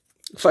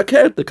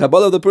 Fakert, the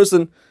Kabbalah of the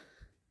person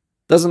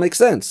doesn't make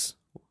sense.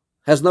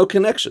 Has no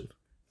connection.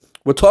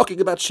 We're talking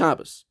about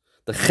Shabbos.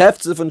 The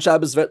Chefze von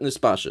Shabbos wird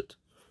nispashet.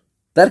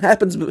 That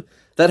happens b'derech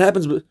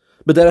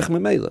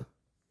memela.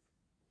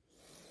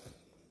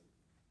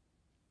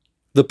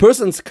 The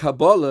person's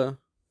Kabbalah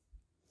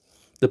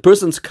of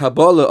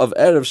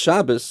Erev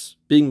Shabbos,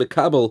 being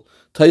Mekabel,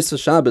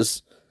 Taisa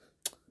Shabbos,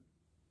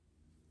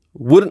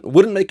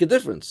 wouldn't make a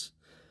difference.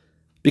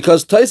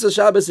 Because Taisa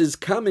Shabbos is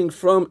coming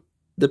from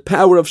the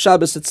power of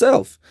Shabbos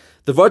itself.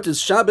 The word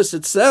is Shabbos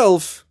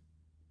itself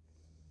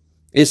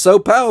is so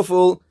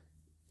powerful,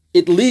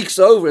 it leaks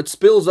over, it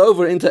spills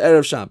over into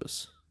Erev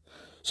Shabbos.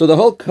 So the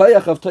whole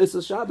koyach of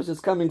Taisa Shabbos is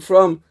coming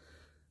from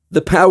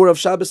the power of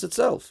Shabbos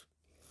itself.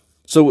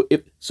 So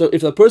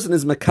if a person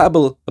is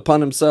Mekabel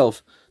upon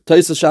himself,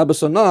 Taisa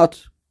Shabbos or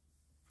not,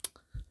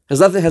 has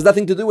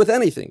nothing to do with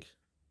anything.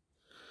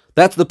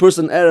 That's the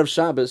person Erev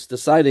Shabbos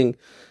deciding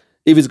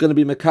if he's going to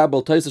be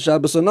Mekabel Taisa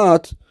Shabbos or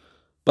not.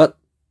 But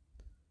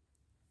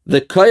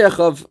the koyach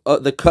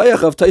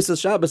of Taisa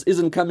Shabbos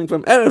isn't coming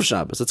from Erev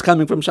Shabbos; it's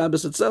coming from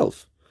Shabbos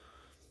itself.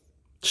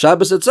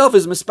 Shabbos itself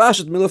is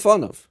mispashet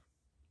milafonov.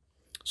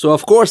 So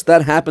of course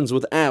that happens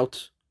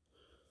without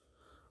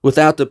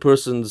the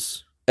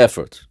person's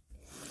effort.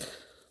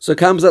 So it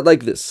comes out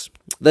like this: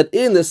 that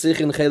in the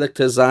Sikh in Chelek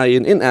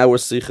Tezayin, in our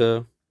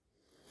Sikha,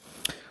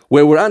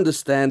 where we're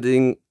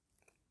understanding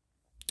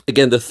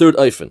again the third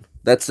oifen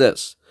that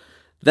says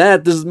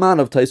that the Zman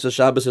of Taisa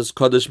Shabbos is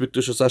Kodesh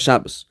B'Kedushas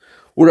HaShabbos.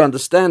 we're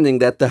understanding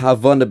that the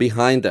Havana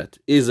behind that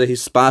is a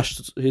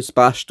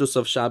hispashtus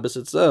of Shabbos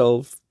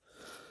itself.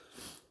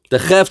 The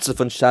Chefze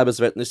von Shabbos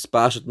wird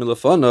nispashet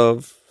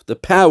milafonov. The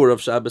power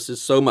of Shabbos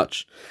is so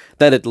much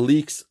that it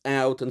leaks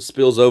out and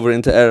spills over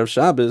into Erev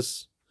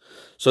Shabbos.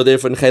 So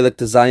therefore, in Chelek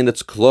Tezayin,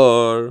 it's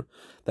clear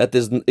that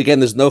there's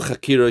no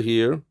Chakira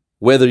here,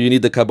 whether you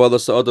need the Kabbalah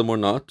Sa'adam or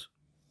not.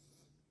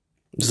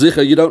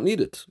 Zicha, you don't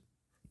need it.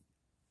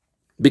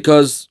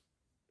 Because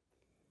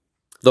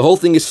the whole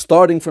thing is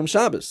starting from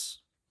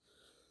Shabbos.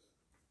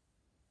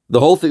 The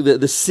whole thing, the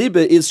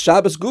Sibbe is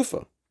Shabbos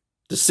Gufa.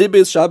 The Sibbe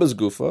is Shabbos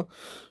Gufa.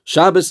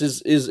 Shabbos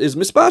is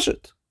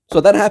Mispashet.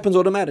 So that happens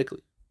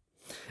automatically.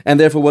 And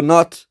therefore, we're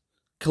not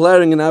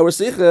clearing in our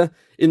Sicha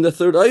in the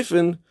third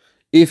Eifen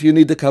if you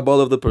need the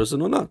Kabbalah of the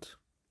person or not.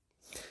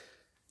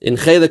 In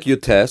Chelek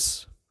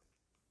Yutes,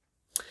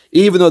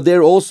 even though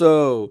there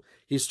also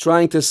he's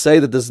trying to say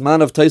that the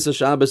Zman of Taisa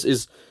Shabbos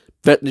is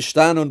Vet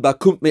Nishtan und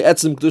Bakumt me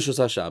Etzem Kedushas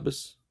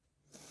HaShabbos.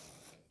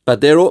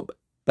 But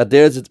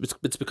there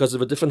it's because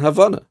of a different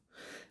Havana.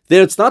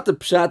 There it's not the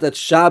pshat that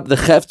the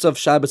Chefz of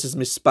Shabbos is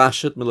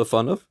Mispashet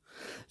Milafonov.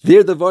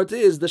 There the word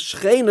is the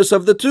Shchenus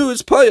of the two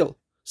is Poil.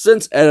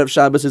 Since Erev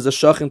Shabbos is a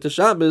Shochin to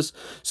Shabbos,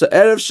 so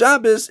Erev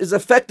Shabbos is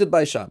affected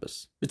by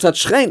Shabbos. Mitzat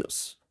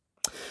Shchenus.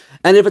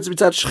 And if it's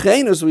Mitzat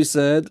Shchenus, we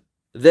said,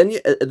 then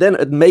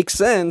it makes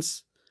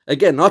sense,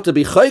 again, not to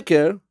be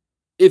Chayker,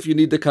 if you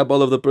need the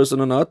Kabbalah of the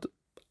person or not.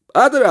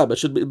 Adarabah,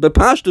 should be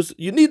Bepashtus,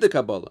 you need the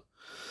Kabbalah.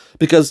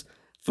 Because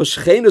for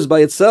Shchenus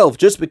by itself,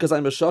 just because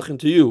I'm a Shochin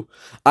to you,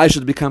 I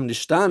should become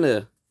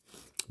Nishtane,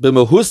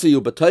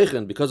 B'mehusi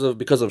B'teichen, because of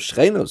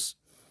Shchenus.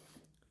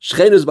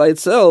 Shchenus by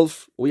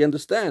itself, we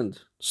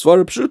understand,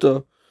 Svara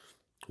Pshuta,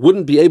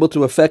 wouldn't be able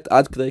to affect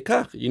Ad K'dei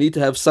Kach. You need to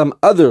have some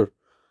other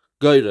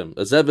Goyrem,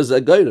 a Zev is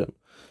a Goyrem.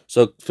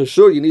 So for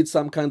sure you need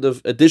some kind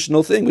of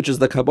additional thing, which is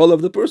the Kabbalah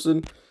of the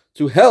person,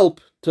 to help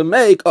to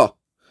make,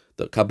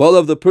 the Kabbalah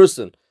of the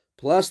person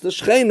plus the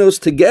Shchenus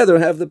together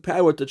have the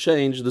power to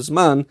change the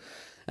Zman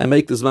and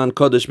make the Zman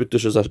Kodesh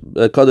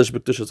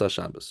B'Ktushas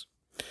HaShabbos.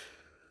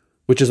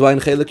 Which is why in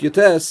Chelek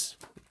Yutes,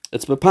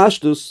 it's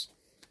B'Pashtus,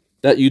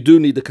 that you do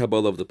need the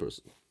Kabbalah of the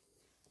person.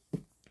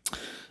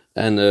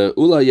 And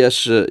Ula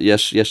yesh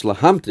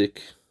lahamtik,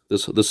 the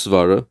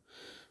Svara,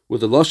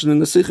 with the Lashon in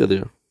the Sikha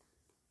there.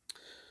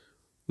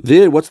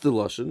 There, what's the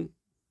Lashon?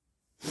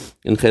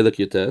 In Chelek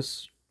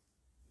Yutes.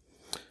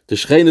 The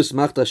Shchenus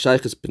macht a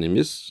Sheiches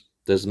Pnimis,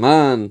 der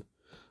Zman,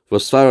 wo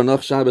Svara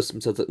noch Shabbos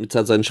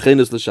mitzad sein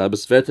Shchenus le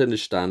Shabbos, wird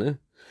nishtane,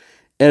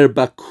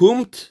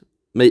 bakumt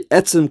mei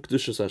etzem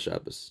Kedushas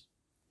HaShabbos.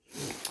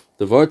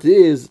 The word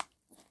is,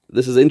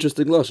 this is an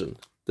interesting lashon.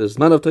 The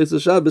Zman of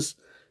Taisa Shabbos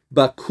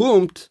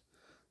bakumt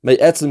mei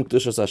etzem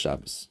Kedushas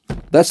HaShabbos.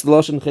 That's the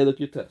lashon Chelek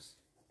Yutes.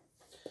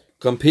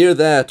 Compare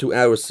that to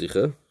our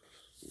Sicha.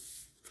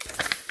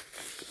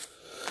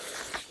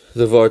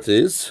 The word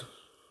is,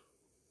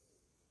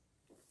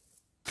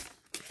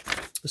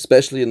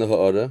 especially in the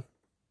Ha'ara,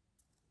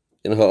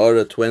 in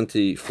Ha'ara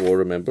 24,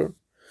 remember,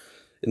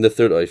 in the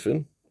third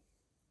Eifen.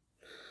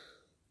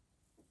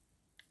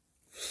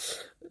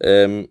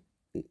 In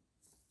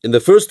the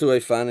first two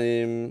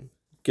Eifanim,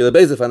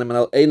 Kilabez Eifanim, and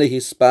Al-Eine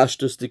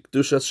Hispashtus di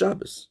Kedushas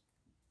Shabbos.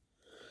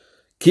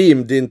 Ki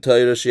im din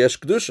Teire sheyesh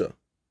Kedusha.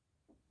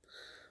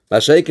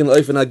 Mashaykin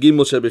Eifen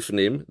HaGimel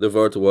shebifnim, the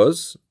word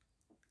was,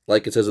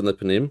 like it says in the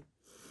Pnim,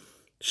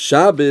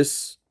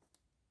 Shabbos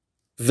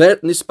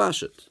vert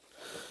nispashet.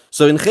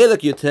 So in Chelek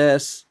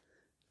Yutes,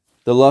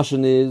 the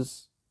lashon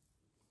is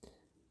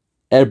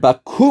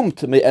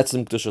bakumt me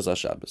etzem Kedushas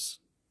HaShabbos.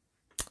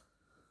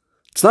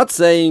 It's not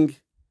saying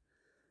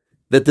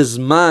that the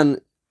Zman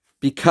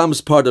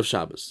becomes part of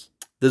Shabbos.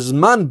 The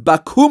Zman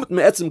bakumt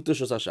me etzem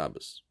Kedushas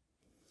HaShabbos.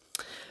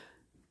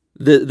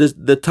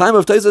 The time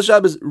of Taisa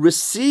Shabbos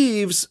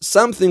receives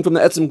something from the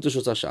etzem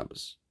Kedushas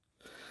HaShabbos.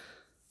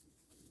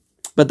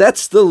 But that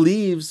still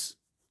leaves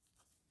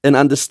an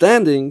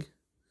understanding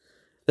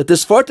that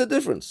there's far the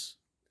difference.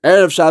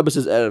 Erev Shabbos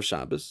is Erev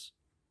Shabbos.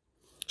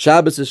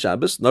 Shabbos is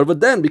Shabbos. Nor but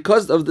then,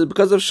 because of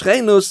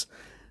Shchenus,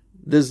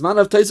 the Zman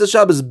of Taisa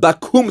Shabbos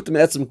bakumt me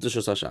etzem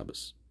Kedushas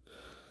HaShabbos.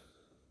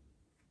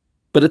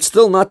 But it's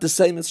still not the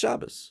same as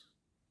Shabbos.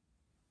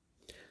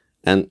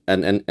 And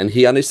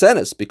he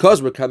understands,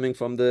 because we're coming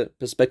from the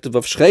perspective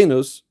of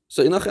Shchenus,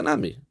 so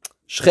inachanami.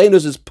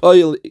 Shchenus is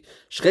poil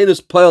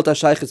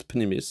tashayches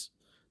pnimis,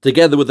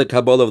 together with the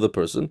Kabbalah of the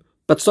person,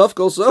 but sof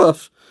kol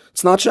sof,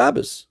 it's not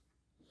Shabbos.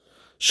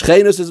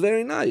 Shchenus is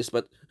very nice,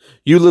 but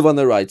you live on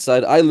the right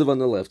side, I live on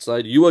the left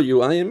side, you are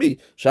you, I am me.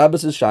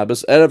 Shabbos is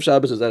Shabbos, Erev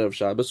Shabbos is Erev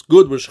Shabbos,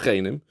 good we're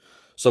Shchenim,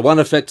 so one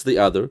affects the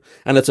other,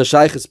 and it's a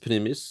shayches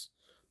pnimis.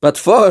 But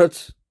for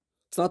it,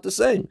 it's not the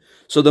same.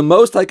 So the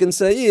most I can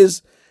say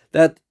is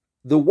that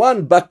the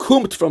one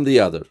bakumt from the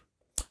other.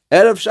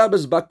 Erev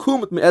Shabbos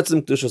bakumt me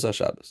etzem Kedushas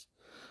HaShabbos.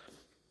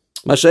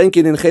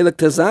 Mashenkin in Chelek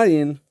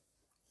Tezayin,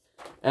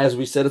 as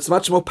we said, it's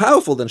much more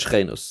powerful than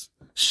Shchenus.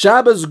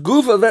 Shabbos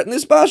Gufa vert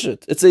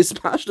nispashet. It's a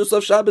spashtus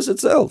of Shabbos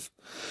itself.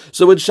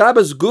 So when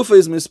Shabbos Gufa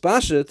is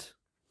mispashet,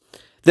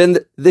 then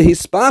the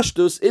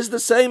hispashtus is the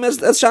same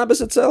as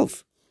Shabbos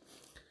itself.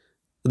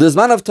 The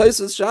Zman of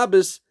Tosfos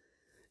Shabbos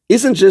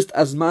isn't just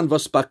as man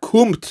was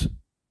bakumt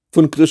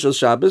von Kedushas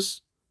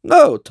Shabbos.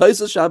 No,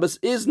 Tosfos Shabbos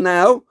is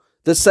now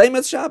the same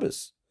as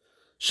Shabbos.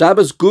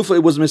 Shabbos Gufa,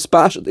 it was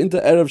mispashed into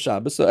Erev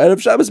Shabbos, so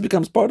Erev Shabbos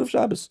becomes part of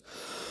Shabbos.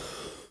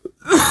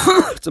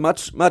 It's a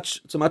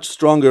much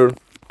stronger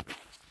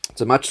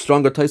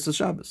Tosfos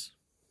Shabbos.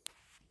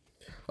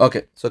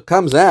 Okay, so it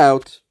comes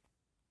out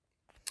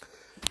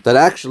that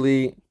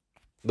actually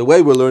the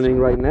way we're learning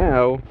right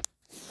now,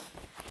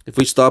 if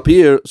we stop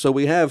here, so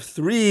we have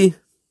three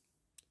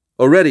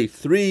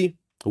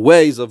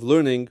ways of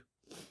learning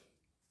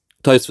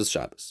Tosfos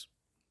Shabbos.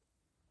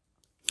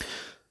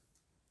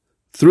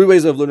 3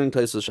 ways of learning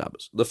Tosfos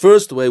Shabbos. The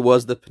first way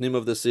was the Pnim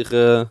of the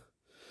Sikha,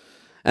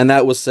 and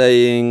that was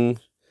saying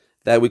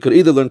that we could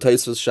either learn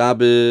Tosfos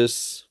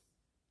Shabbos,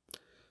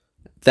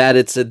 that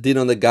it's a din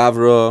on the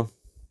Gavra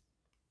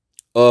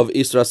of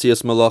Isra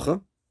Siyas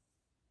Malacha,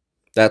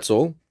 that's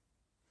all.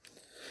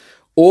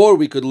 Or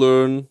we could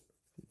learn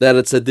that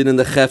it's a din in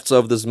the Chefza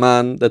of the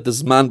Zman, that the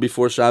Zman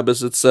before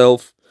Shabbos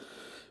itself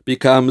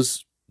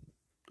becomes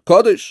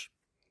Kodesh.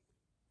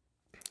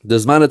 The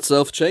Zman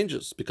itself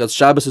changes, because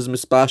Shabbos is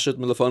mispashet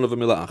milafonov and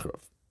mila achrav.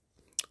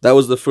 That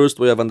was the first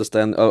way of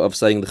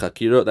saying the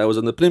Chakira. That was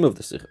in the Pnim of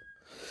the Sikha.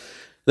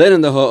 Then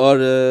in the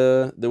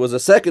Ha'ara, there was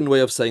a second way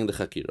of saying the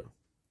Chakira.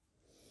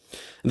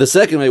 The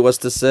second way was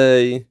to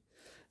say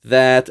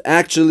that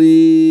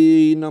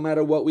actually, no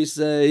matter what we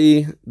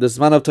say, the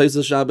Zman of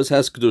Tosfos Shabbos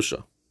has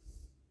Kedusha.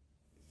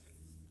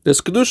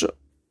 There's Kedusha.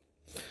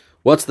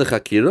 What's the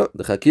Chakira?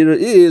 The Chakira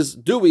is,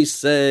 do we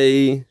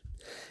say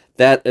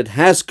that it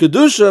has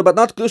Kedusha, but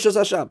not Kedushas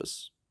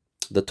HaShabbos?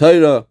 The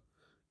Torah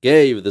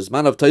gave the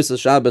Zman of Tosfos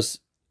Shabbos,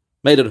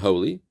 made it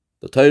holy.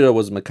 The Torah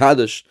was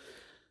Mekadosh,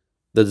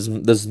 the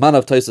Zman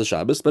of Tosfos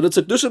Shabbos, but it's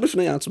a Kedusha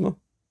b'fnei atzmo.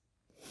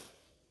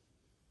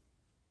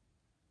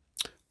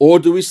 Or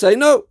do we say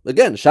no?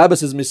 Again,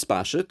 Shabbos is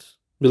mispashet,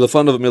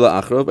 milafonov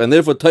mila achrov, and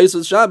therefore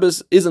Tosfos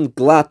Shabbos isn't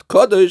glat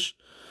Kodesh.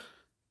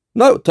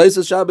 No,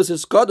 Tosfos Shabbos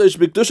is Kodesh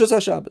b'Kedushas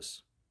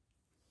HaShabbos.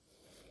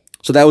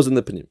 So that was in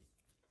the Pnim.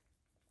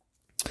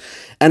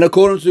 And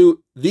according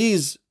to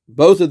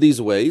both of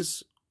these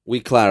ways, we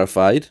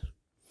clarified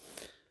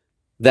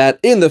that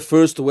in the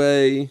first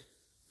way,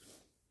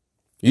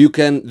 you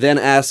can then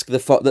ask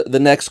the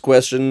next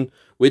question,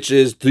 which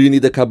is, do you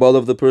need the Kabbalah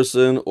of the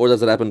person, or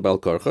does it happen Bal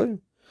Korcha?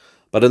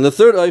 But in the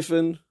third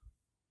Eifen,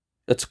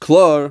 it's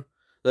klar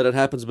that it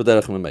happens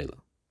B'derech Memela.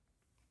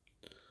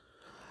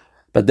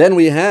 But then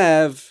we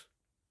have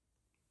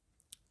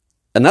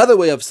another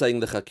way of saying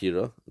the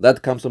Chakira,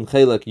 that comes from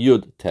Chelak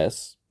Yud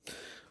Tes,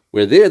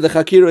 where there the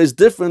Chakira is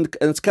different,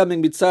 and it's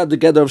coming mitzad the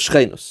gather of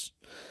Shchenus.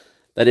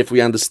 That if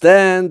we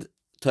understand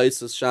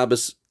Tosfos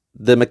Shabbos,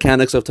 the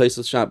mechanics of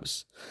Tosfos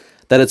Shabbos,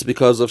 that it's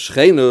because of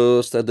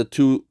Shchenus that the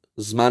two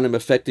Zmanim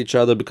affect each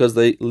other because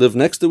they live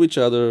next to each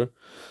other.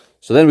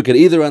 So then we can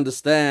either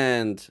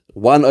understand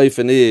one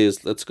Eifen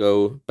is, let's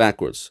go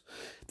backwards,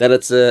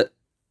 that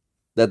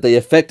they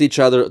affect each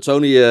other. It's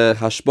only a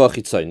hashpah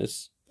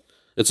chitzonis,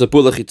 it's a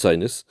pula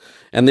chitzonis,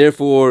 and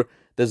therefore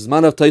the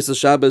Zman of Tosfos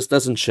Shabbos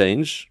doesn't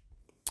change.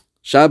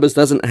 Shabbos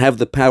doesn't have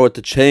the power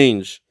to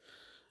change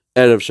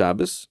Erev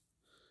Shabbos.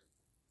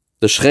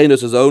 The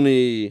Shchenus is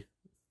only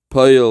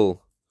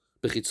poil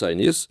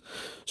b'chitzonis.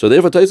 So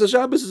therefore Tosfos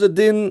Shabbos is a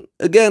din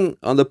again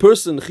on the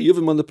person,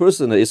 chiyuvim on the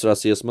person, Isra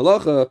Siyas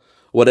Malacha,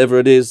 whatever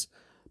it is,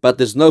 but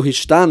there's no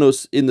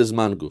hishtanus in the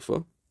Zman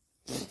Gufa.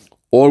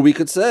 Or we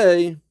could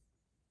say,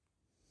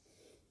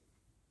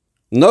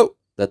 no,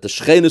 that the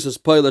Shchenus is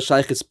poil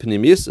shaychis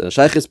pnimis.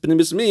 Shaychis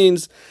pnimis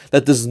means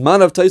that the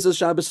Zman of Tosfos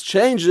Shabbos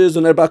changes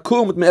when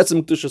bakum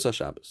me'etzem Kedushas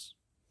HaShabbos,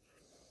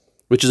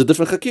 which is a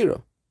different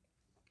Chakira.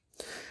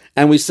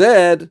 And we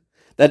said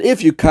that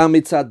if you come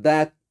mitzad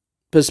that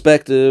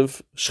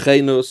perspective,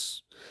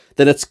 Shchenus,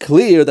 then it's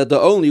clear that the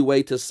only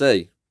way to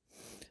say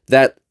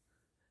that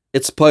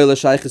it's poil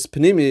shaychis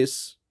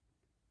pnimis,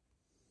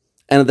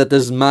 and that the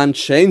Zman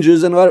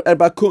changes and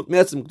bakum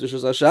me'etzem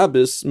Kedushas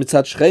HaShabbos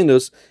mitzad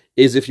Shchenus,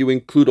 is if you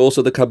include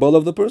also the Kabbalah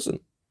of the person.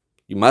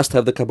 You must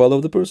have the Kabbalah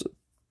of the person.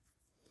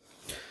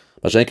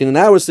 But in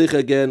our Sikha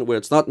again, where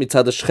it's not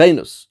mitzad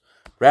Shchenus,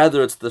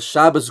 rather it's the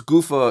Shabbos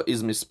Gufa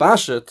is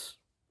mispashet,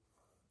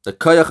 the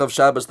koyach of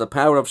Shabbos, the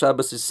power of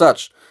Shabbos is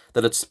such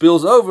that it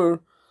spills over,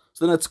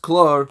 so then it's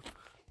klar,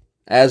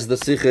 as the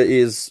Sikha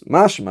is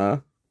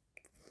mashma,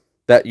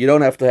 that you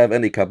don't have to have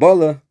any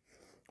Kabbalah.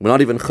 We're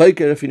not even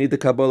chayker if you need the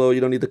Kabbalah or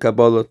you don't need the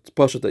Kabbalah. It's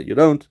pashut that you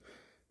don't,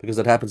 because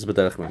it happens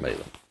b'derech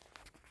memela.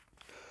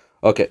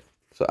 Okay,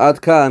 so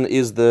Ad Kan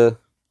is the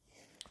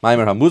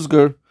Maimer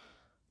HaMuzgar.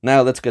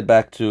 Now let's get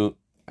back to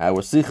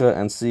our Sikha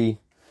and see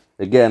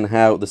again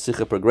how the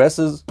Sikha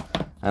progresses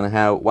and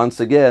how once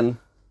again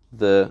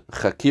the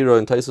Chakira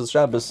in Tosfos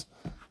Shabbos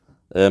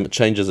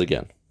changes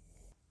again.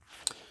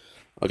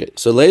 Okay,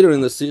 so later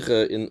in the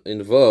Sikha in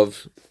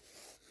Vav,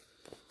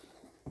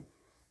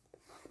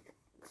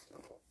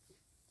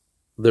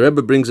 the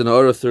Rebbe brings in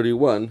Orah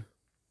 31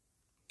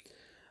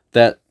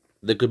 that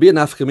there could be an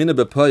afkamina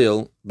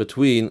bepoil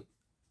between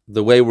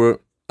the way we're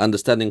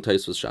understanding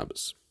Tosfos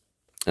Shabbos,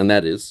 and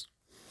that is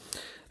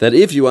that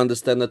if you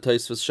understand that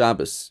Tosfos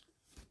Shabbos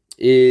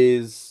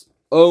is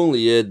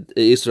only a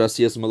Isra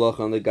Asiyas Malacha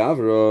on the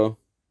Gavra,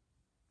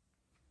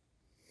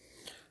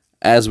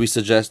 as we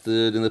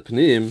suggested in the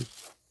Pnim,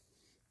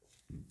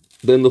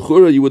 then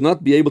l'chura you would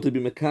not be able to be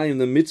mekayim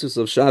the mitzvahs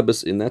of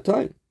Shabbos in that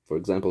time. For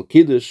example,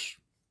 Kiddush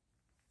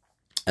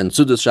and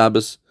Sudas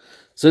Shabbos,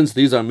 since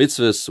these are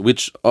mitzvahs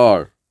which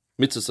are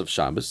mitzvahs of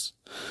Shabbos.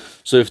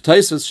 So if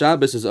Tosfos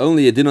Shabbos is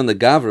only a din on the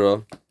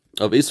Gavra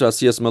of Isra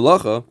Asiyas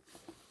Malacha,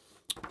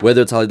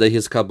 whether it's Halidei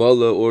his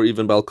Kabbalah or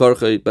even Bal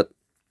Korche, but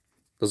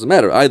doesn't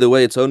matter. Either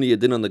way, it's only a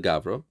din on the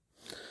Gavra.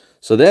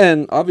 So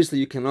then, obviously,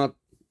 you cannot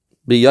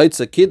be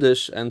Yaitza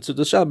Kiddush and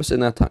Sudas Shabbos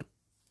in that time.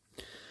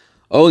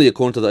 Only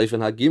according to the Eifen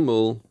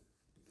HaGimel,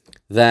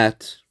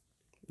 that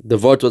the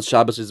Vortot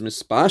Shabbos is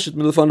mispashit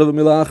milfanav and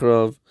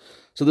milachrov.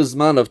 So the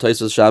Zman of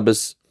Tosfos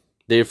Shabbos,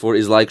 therefore,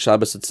 is like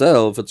Shabbos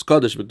itself. It's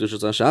Kodesh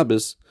B'Kedushas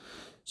HaShabbos.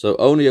 So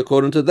only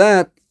according to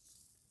that,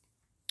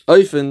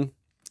 Eifen,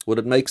 would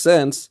it make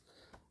sense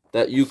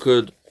that you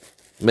could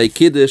make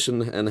Kiddush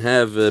and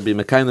have be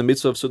Mekayim the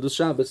mitzvah of Sudas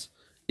Shabbos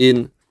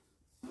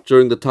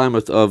during the time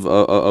of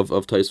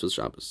Tosfos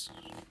Shabbos.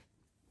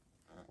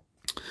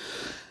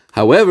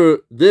 However,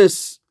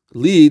 this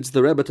leads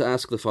the Rebbe to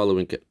ask the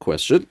following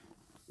question: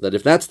 that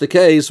if that's the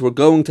case, we're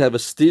going to have a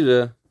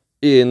stira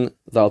in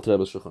the Alter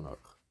Rebbe's Shulchan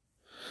Aruch,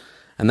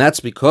 and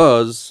that's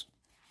because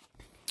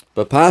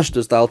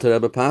B'Pashtus the Alter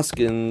Rebbe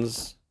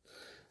paskins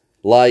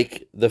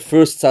like the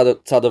first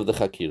tzad of the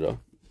Chakira,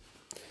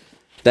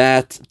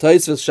 that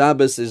Tosfos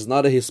Shabbos is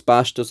not a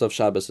hispashtus of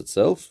Shabbos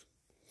itself.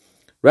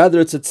 Rather,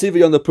 it's a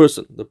tzivi on the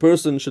person. The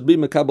person should be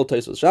mekabel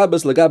Tosfos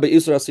Shabbos legabe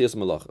Isra Asiyas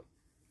Malacha.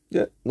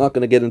 Yeah, not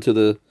going to get into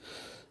the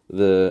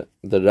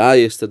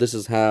rayis that this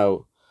is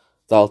how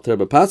the Alter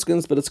Rebbe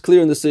paskins, but it's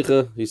clear in the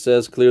Sikha. He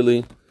says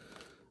clearly,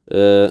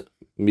 that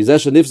the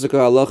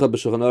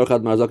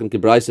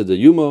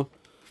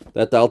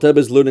Alter Rebbe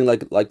is learning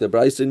like the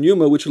Brais in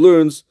Yuma, which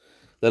learns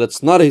that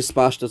it's not a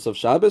hispashtus of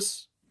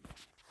Shabbos.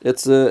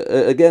 It's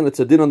again, it's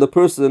a din on the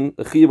person,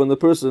 a chiyuv on the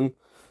person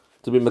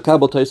to be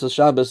mekabel Tosfos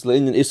Shabbos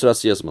le'inyan Isra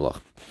Asiyas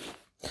Malacha.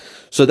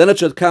 So then it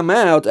should come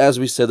out, as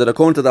we said, that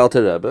according to the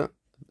Alter Rebbe,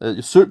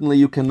 certainly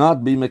you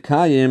cannot be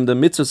mekayim the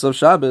mitzvahs of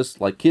Shabbos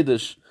like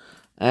Kiddush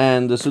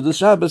and the Sudas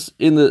Shabbos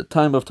in the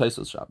time of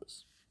Tosfos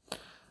Shabbos.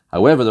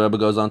 However, the Rebbe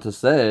goes on to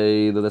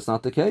say that that's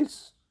not the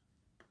case.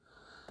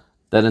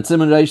 That in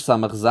Siman Reish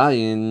Samach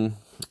Zayin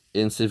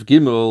in Sif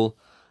Gimel,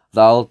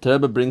 the Alter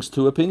Rebbe brings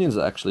two opinions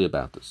actually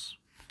about this.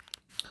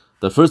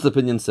 The first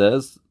opinion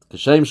says,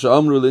 "Kashem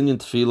she'omru linyan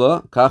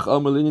tefila, kach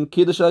omru linyan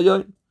kiddush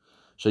hayoyim,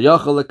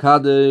 sheyachol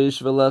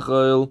lekadosh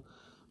v'lechol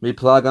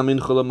miplaga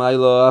mincha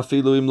l'maylo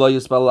afilu im lo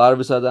yispal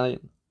arvis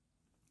adayin."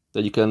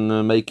 That you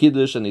can make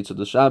kiddush and eat to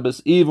the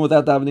Shabbos even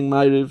without davening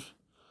ma'ariv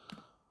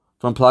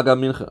from plaga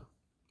mincha.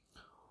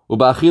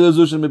 Uba'achila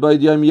zushin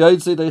mibayid yom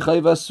yoytze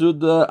deichayv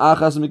asud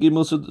achas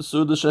megimel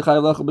suda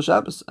shechayv lachol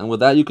b'Shabbos, and with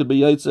that you could be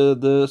yoytze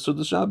the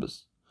suda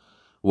Shabbos.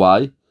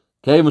 Why?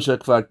 Because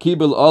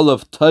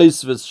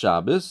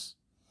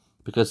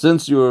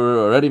since you were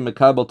already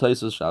mekabel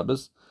Tosfos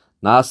Shabbos,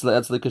 nasle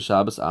etzli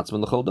Shabbos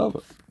atzman l'chol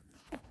dover.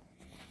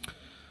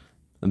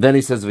 And then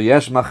he says,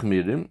 "V'yesh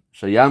machmirim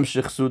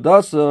sheyamshich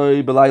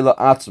sudasoi b'layla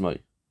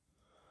atzmai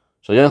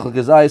sheyechel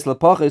gezayis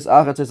lepoches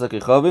achatzes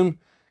hakechavim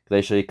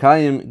k'dei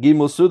sheikayim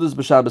gimel sudas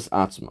b'Shabbos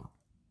atzma."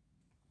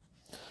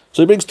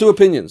 So he brings two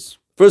opinions.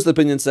 First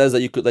opinion says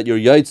that you're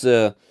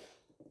yaitze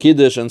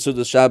Kiddush and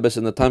Sudas Shabbos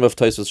in the time of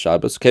Tosfos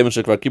Shabbos,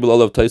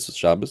 all of Tosfos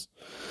Shabbos,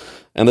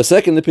 and the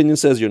second opinion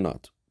says you're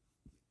not.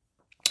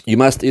 You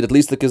must eat at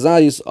least the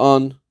kezayis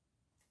on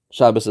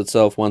Shabbos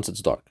itself once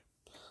it's dark.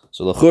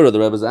 So l'chura,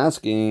 the Rebbe is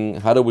asking,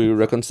 how do we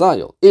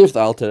reconcile? If the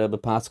Alter Rebbe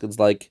paskins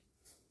like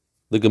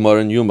the Gemara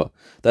in Yuma,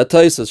 that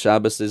Tosfos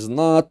Shabbos is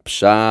not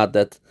pshat,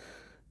 that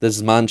the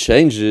zman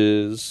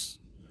changes,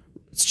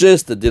 it's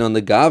just the din on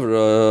the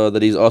Gavra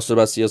that he's osur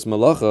b'asiyas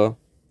malacha.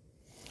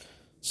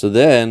 So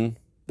then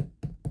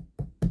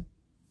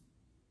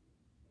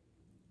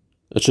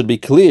it should be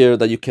clear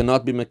that you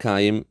cannot be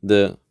mekayim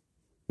the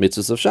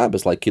mitzvahs of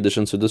Shabbos, like Kiddush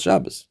and Sudas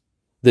Shabbos.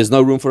 There's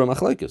no room for a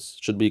machlekes.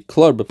 It should be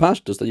klar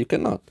b'pashtus that you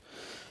cannot.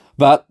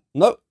 But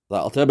no, the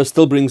Alter Rebbe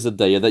still brings the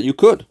day that you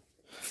could.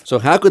 So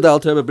how could the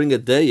Alter Rebbe bring a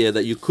day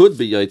that you could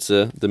be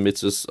yaitze the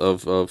mitzvahs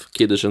of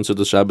Kiddush and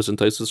Sudas Shabbos and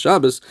Tosfos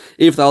Shabbos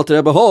if the Alter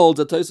Rebbe holds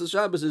that Tosfos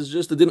Shabbos is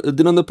just a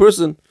din on the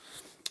person,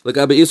 like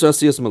Abba Isra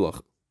Asiyas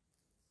Malacha?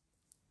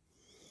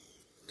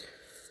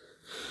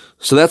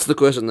 So that's the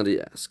question that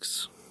he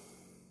asks.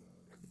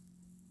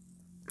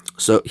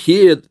 So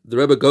here, the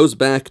Rebbe goes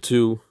back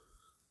to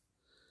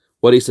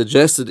what he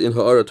suggested in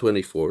Ha'ara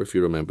 24, if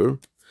you remember.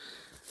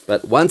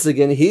 But once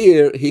again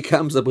here, he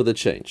comes up with a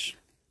change.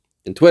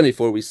 In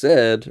 24, we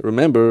said,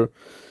 remember,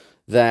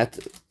 that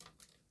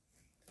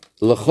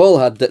L'chol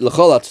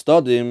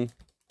HaTzadim,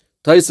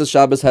 Tosfos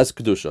Shabbos has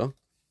Kedusha.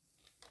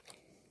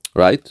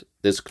 Right?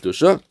 There's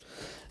Kedusha.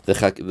 The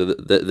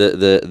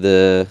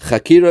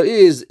Chakira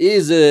is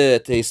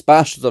it a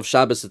hispashtus of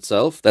Shabbos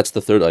itself? That's the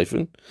third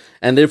Eifen.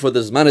 And therefore the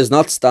Zman is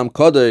not Stam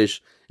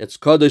Kodesh, it's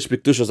Kodesh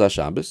B'Kedushas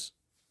HaShabbos.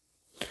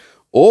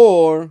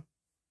 Or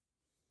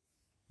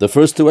the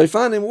first two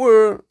Eifanim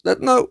were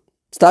that no,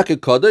 it's Taka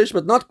Kodesh,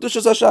 but not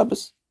Kedushas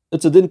HaShabbos.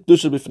 It's a din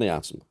Kedusha b'fnei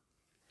atzma.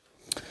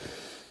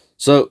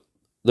 So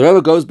the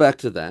Rebbe goes back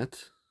to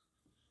that,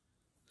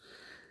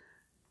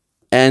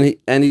 and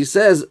he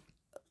says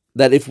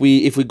that if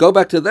we go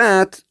back to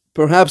that,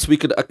 perhaps we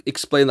could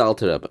explain the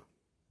Alter Rebbe.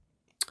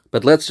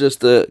 But let's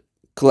just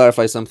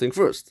clarify something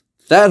first.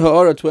 That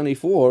Ha'ara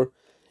 24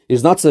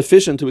 is not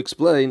sufficient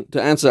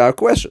to answer our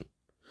question.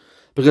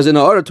 Because in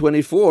Ha'ara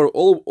 24,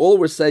 all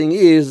we're saying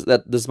is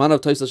that the Zman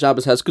of Tosfos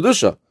Shabbos has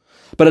Kedusha,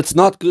 but it's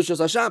not Kedushas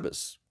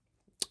HaShabbos.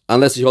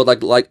 Unless you hold like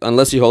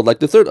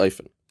the third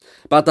Eifen.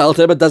 But the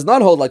Alter Rebbe does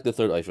not hold like the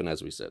third Eifen,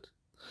 as we said.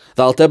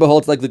 The Alter Rebbe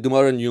holds like the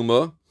Gemara in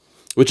Yuma,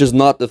 which is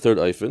not the third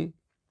Eifen.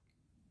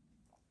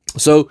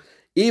 So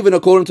even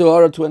according to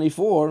Ha'ara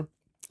 24,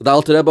 the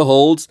Alter Rebbe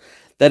holds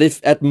that if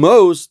at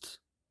most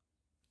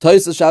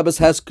Tosfos Shabbos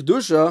has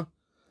Kedusha,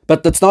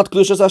 but that's not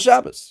Kedushas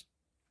HaShabbos.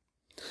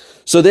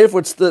 So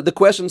therefore the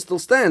question still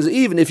stands,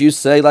 even if you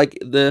say like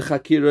the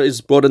Chakira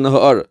is brought in the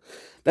Ha'ara.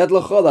 That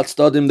L'chol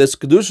Stadim this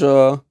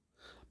Kedusha,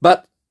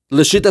 but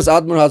L'shitas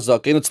Admor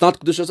HaZaken, it's not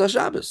Kedushas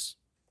HaShabbos.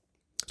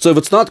 So if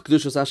it's not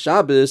Kedushas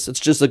HaShabbos,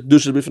 it's just a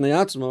Kedusha b'fnei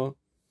atzma.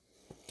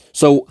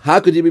 So how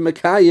could you be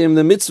Mekayim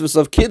the mitzvahs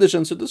of Kiddush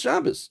and Sudas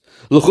Shabbos?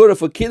 L'chura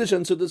for Kiddush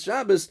and Sudas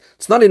Shabbos,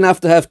 it's not enough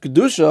to have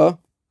Kedusha,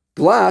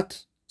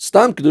 Glat,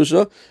 Stam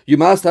Kedusha, you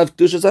must have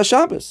Kedushas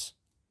HaShabbos.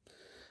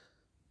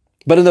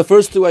 But in the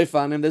first two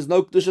Eifanim, there's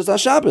no Kedushas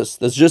HaShabbos.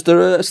 There's just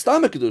a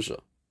Stam Kedusha.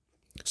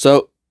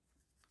 So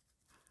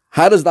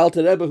how does the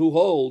Alter Rebbe, who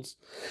holds,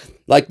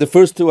 like the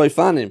first two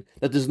Eifanim,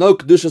 that there's no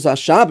Kedushas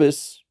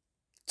HaShabbos,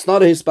 it's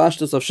not a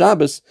Hispashtus of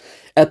Shabbos,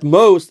 at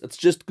most, it's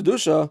just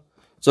Kedusha.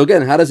 So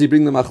again, how does he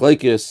bring the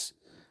Machlokes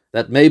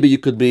that maybe you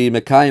could be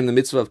Mekayim the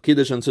mitzvah of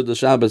Kiddush and Sudas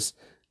Shabbos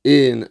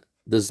in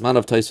the Zman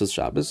of Tosfos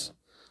Shabbos?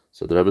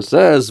 So the Rebbe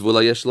says,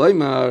 V'la yesh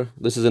loymar,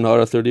 this is in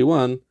Ha'ara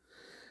 31,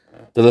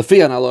 the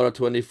Lefian al Ha'ara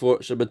 24,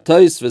 Shebet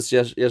Tosfos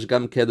yesh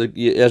gam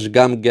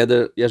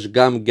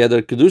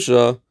geder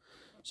Kedusha.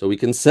 So we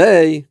can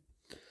say,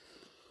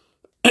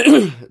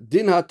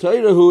 Din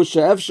ha-Torah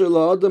she'efshar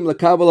la'adam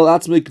lekabel al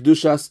atzmei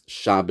Kedushas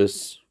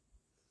Shabbos.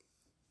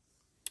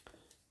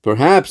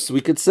 Perhaps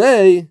we could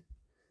say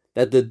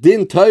that the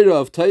Din Torah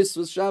of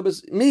Tosfos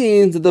Shabbos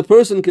means that the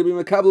person can be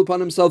makabel upon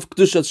himself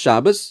Kedushas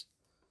Shabbos,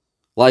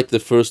 like the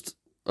first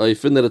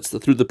Eifen, that it's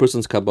through the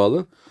person's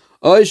Kabbalah,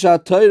 or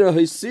the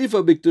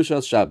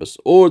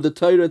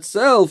Torah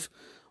itself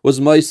was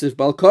Meisif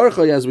Bal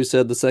Karchai, as we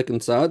said, the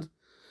second Tzad,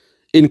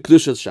 in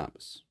Kedushas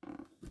Shabbos.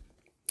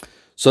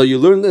 So you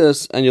learn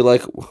this, and you're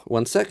like,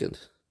 1 second.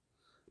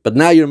 But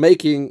now you're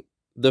making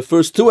the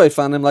first two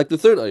Eifanim like the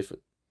third Eifen.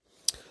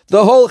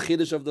 The whole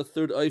Chiddush of the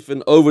third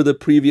Eifen over the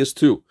previous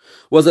two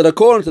was that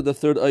according to the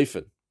third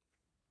Eifen,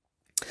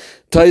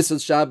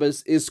 Tosfos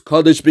Shabbos is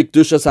Kodesh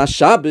B'Kedushas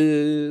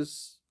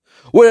HaShabbos,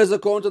 whereas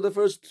according to the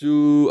first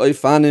two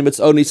Eifanim, it's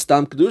only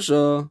Stam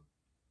Kedusha.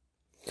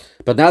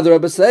 But now the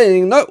Rebbe is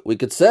saying, no, we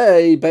could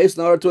say, based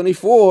on Ha'ara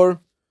 24,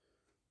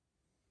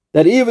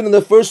 that even in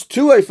the first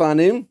two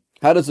Eifanim,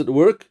 how does it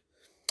work?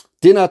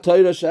 Din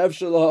ha-Torah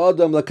she'efshar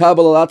la'adam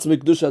lekabel al atzmei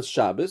Kedushas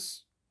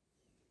Shabbos.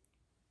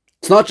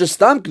 It's not just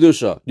Stam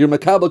Kedusha, you're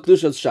Makabel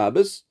Kedushas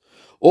Shabbos,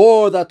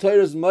 or that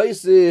Torah is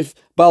Meisif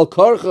Bal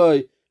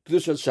Karchai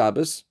Kedushas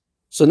Shabbos.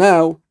 So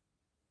now,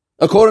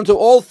 according to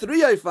all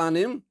three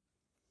Eifanim,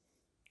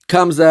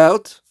 comes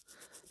out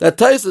that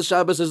Tosfos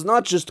Shabbos is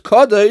not just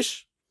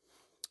Kodesh,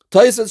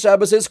 Tosfos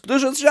Shabbos is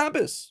Kedushas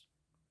Shabbos.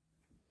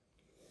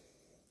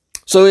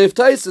 So if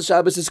Tosfos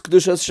Shabbos is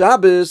Kedushas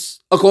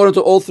Shabbos, according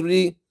to all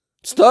three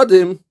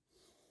Stadim,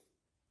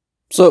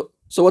 so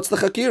what's the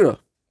Chakira?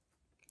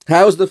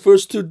 How is the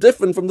first two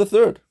different from the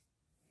third?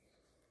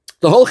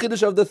 The whole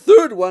Chiddush of the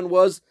third one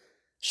was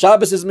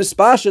Shabbos is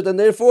mispashet, and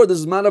therefore the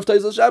Zman of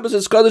Tosfos Shabbos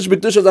is Kodesh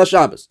B'Kedushas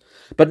HaShabbos.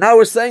 But now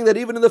we're saying that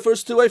even in the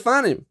first two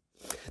Eifanim,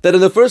 that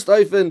in the first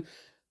Eifen,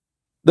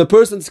 the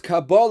person's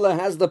Kabbalah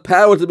has the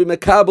power to be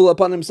Mekabel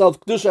upon himself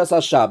Kedushas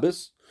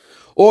HaShabbos,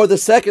 or the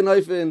second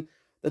Eifen,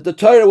 that the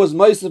Torah was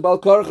Meisif Bal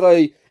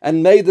Karchai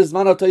and made the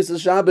Zman of Tosfos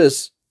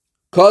Shabbos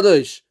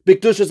Kodesh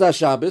B'Kedushas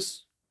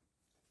HaShabbos.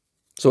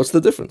 So what's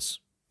the difference?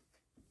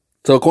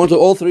 So according to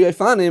all three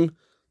Eifanim,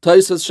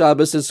 Tosfos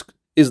Shabbos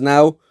is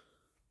now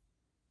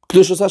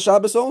Kedushas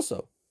HaShabbos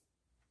also.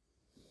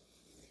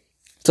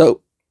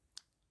 So,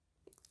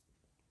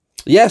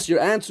 yes, you're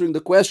answering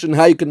the question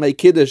how you can make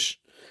Kiddush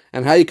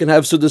and how you can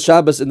have Sudas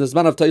Shabbos in the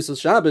Zman of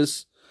Tosfos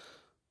Shabbos,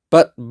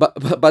 but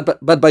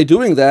by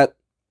doing that,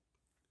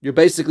 you're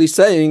basically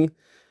saying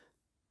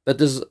that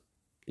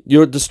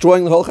you're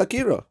destroying the whole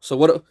Chakira. So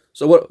what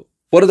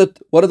are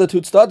the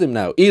two Tzadim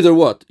now? Either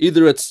what?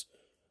 Either it's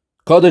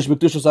Kodesh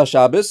B'Kedushas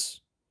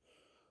HaShabbos,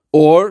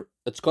 or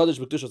it's Kodesh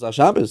B'Kedushas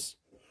HaShabbos.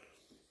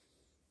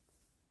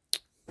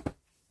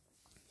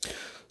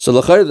 So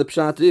the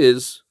pshat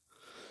is,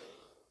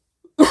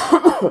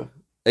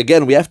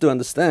 again, we have to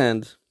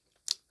understand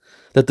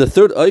that the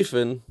third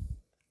Eifen,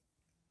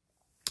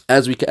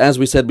 as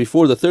we said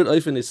before, the third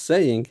Eifen is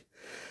saying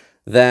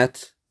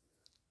that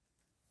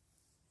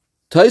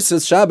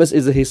Tosfos Shabbos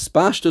is a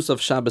hispashtus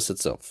of Shabbos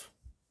itself.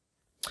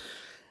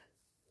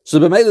 So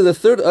b'meila the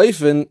third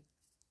oifen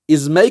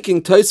is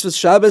making Tosfos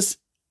Shabbos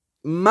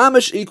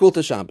mamish equal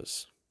to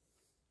Shabbos.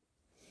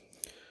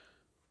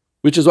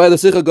 Which is why the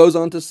Sikha goes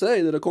on to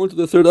say that according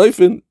to the third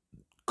oifen,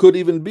 could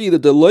even be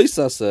that the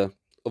loisasa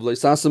of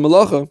loisasa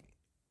malacha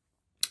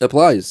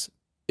applies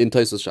in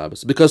Tosfos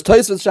Shabbos. Because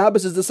Tosfos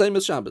Shabbos is the same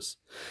as Shabbos.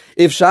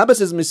 If Shabbos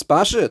is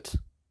mispashet,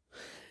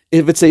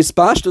 if it's a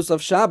spashtus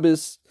of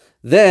Shabbos,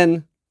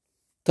 then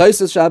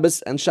Tosfos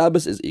Shabbos and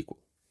Shabbos is equal.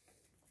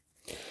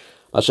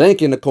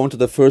 Mashenkin, according to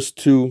the first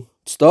two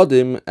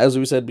tzadim, as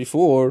we said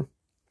before,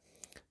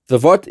 the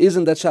vart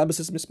isn't that Shabbos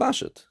is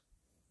mispashet.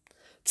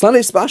 It's not a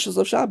spashtus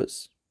of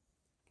Shabbos.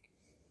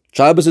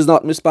 Shabbos is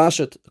not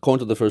mispashet, according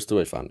to the first two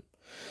Eifanim.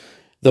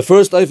 The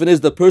first Eifan is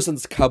the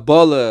person's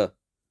Kabbalah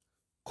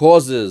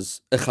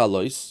causes a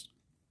chalois.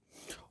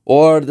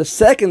 Or the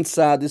second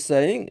Sad is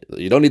saying,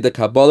 you don't need the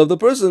Kabbalah of the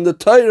person, the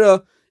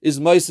Torah is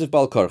Moisef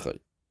Bal Karchai.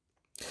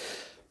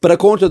 But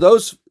according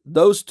to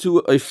those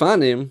two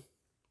Eifanim,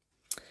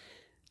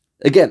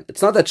 again,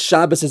 it's not that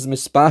Shabbos is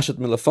mispashet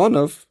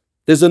milafonov,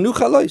 there's a new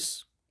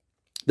chalois.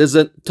 There's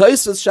a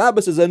Tosfos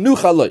Shabbos is a new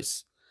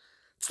chalois.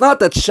 It's not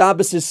that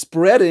Shabbos is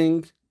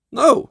spreading.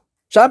 No,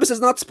 Shabbos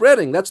is not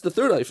spreading. That's the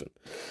third Eifan.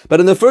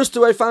 But in the first two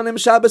Eifanim,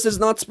 Shabbos is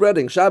not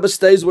spreading. Shabbos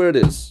stays where it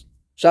is.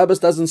 Shabbos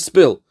doesn't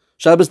spill.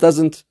 Shabbos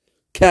doesn't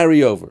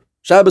carry over.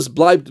 Shabbos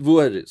bleibt wo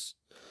is.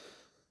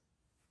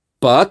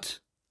 But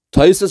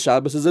Tosfos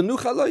Shabbos is a new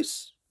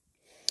chalois.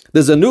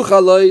 There's a new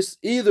chalois,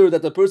 either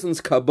that the person's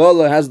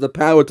Kabbalah has the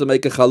power to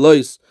make a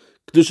chalois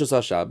Kedushas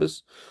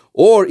HaShabbos,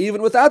 or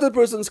even without the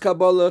person's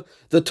Kabbalah,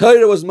 the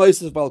Torah was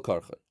Moisef Bal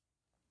Karchai.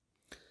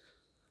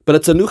 But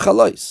it's a new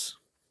chalois.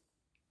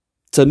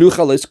 It's a new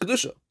chalois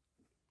Kedusha.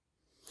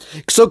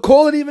 So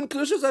call it even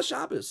Kedushas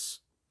HaShabbos.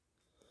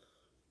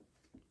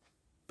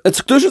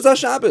 It's Kedushas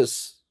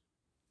HaShabbos.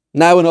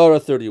 Now in Orah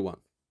 31.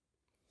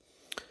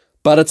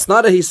 But it's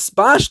not a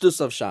hispashtus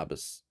of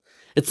Shabbos.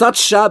 It's not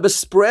Shabbos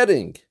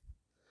spreading.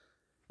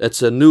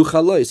 It's a new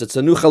chalois. It's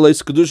a new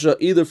chalois Kedusha,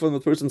 either from the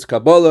person's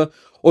Kabbalah,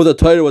 or the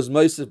Torah was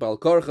Moisef Bal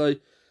Karchai.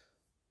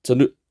 It's a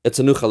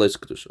new chalois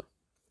Kedusha.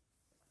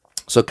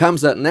 So it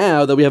comes out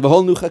now that we have a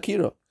whole new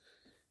Chakira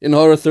in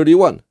Orah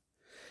 31.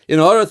 In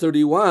Orah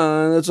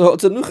 31, it's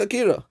a new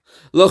Chakira.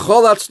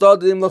 L'chol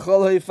hatzdadim,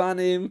 l'chol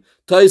haifanim,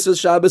 Tosfos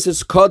Shabbos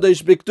is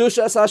Kodesh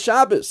b'Kedushas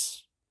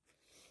HaShabbos.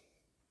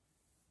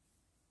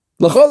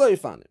 L'chol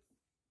haifanim.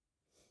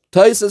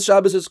 Tosfos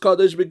Shabbos is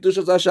Kodesh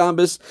b'Kedushas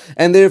HaShabbos,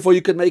 and therefore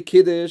you can make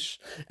Kiddush,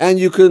 and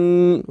you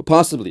can,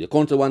 possibly,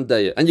 according to one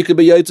day, and you can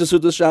be Yotzei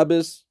Sudas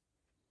Shabbos,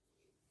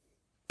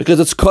 because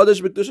it's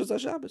Kodesh b'Kedushas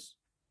HaShabbos.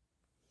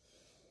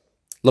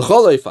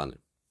 L'chol haifanim.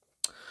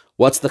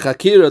 What's the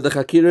Chakira? The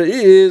Chakira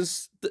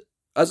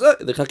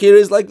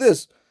is like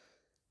this.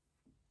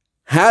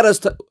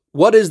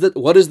 What is the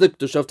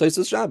Kedusha of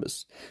Tosfos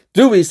Shabbos?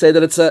 Do we say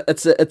that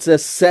it's a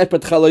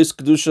separate Chalois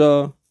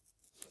Kedusha?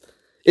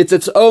 It's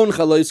its own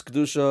Chalois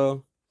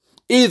Kedusha,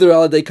 either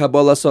Aladei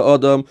Kabbalah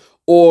Sa'adam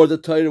or the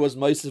Torah was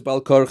Moisef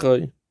Bal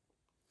Karchai.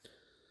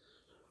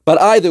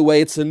 But either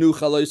way, it's a new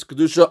Chalois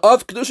Kedusha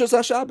of Kedushas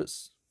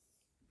HaShabbos.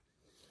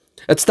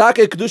 It's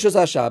Take Kedushas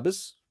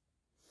HaShabbos,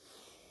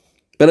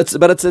 but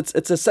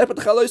it's a separate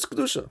Chalois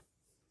Kedusha.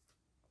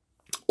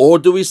 Or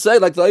do we say,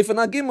 like the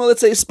Eifan HaGimel,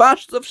 it's a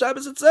spashtus of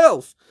Shabbos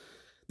itself?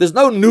 There's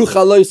no new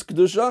Chalois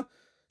Kedusha.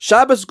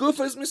 Shabbos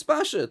Gufa is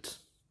mispashet.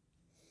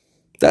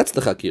 That's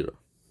the Chakira.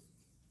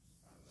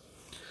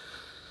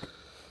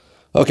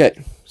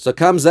 Okay, so it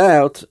comes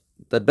out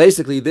that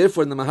basically,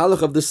 therefore, in the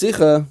Mahalach of the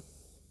Sikha,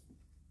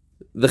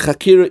 the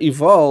Chakira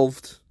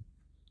evolved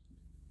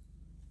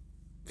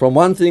from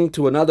one thing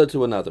to another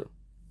to another.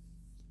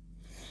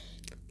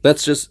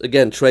 Let's just,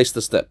 again, trace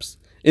the steps.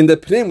 In the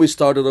Pnim, we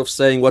started off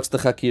saying, what's the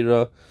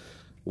Chakira?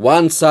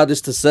 One side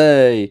is to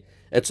say,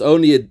 it's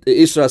only a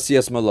Isra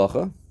Siyas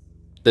Malacha.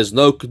 There's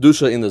no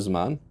Kedusha in the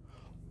Zman.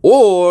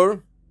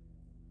 Or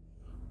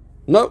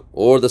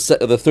the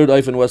third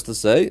Eifan was to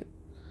say,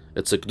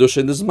 it's a Kedusha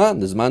in the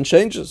Zman. The Zman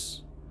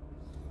changes.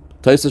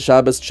 Tosfos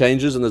Shabbos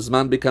changes and the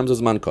Zman becomes a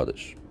Zman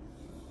Kodesh.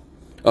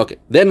 Okay,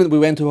 then we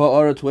went to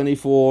Ha'ara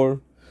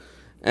 24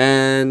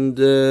 and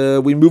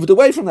we moved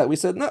away from that. We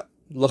said, no.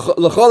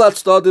 L'chol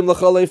hatzdadim,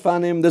 l'chol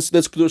haifanim, this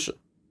Kedusha.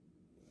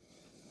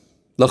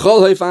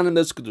 L'chol haifanim,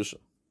 this Kedusha.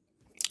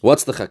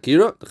 What's the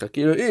Chakira? The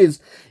Chakira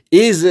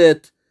is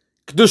it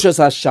Kedushas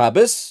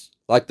HaShabbos,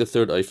 like the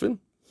third Eifan,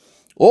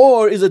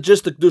 or is it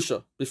just the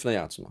Kedusha, b'fnei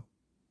atzma,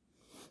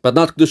 but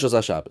not Kedushas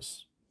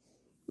HaShabbos?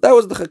 That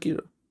was the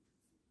Chakira.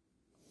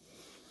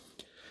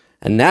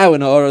 And now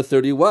in Orah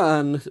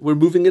 31, we're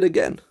moving it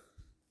again.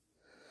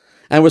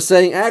 And we're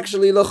saying,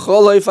 actually,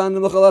 l'chol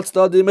haifanim, l'chol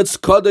hatzdadim, it's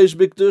Kodesh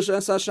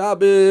b'Kedushas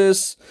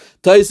HaShabbos.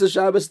 Tosfos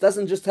Shabbos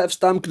doesn't just have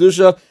Stam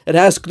Kedusha, it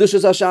has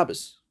Kedushas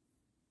HaShabbos.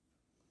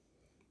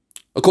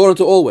 According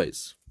to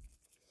always.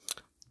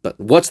 But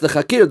what's the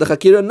Chakira? The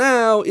Chakira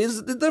now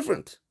is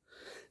different.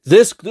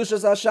 This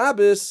Kedushas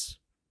HaShabbos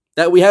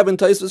that we have in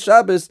Tosfos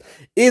Shabbos,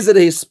 is it a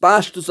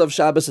hispashtus of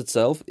Shabbos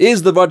itself?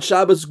 Is the word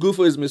Shabbos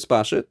Gufa is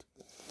mispashet?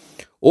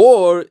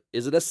 Or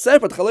is it a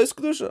separate Chalois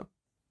Kedusha?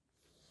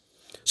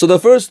 So the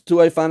first two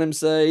Eifanim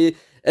say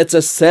it's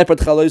a separate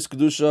Chalois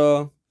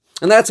Kedusha,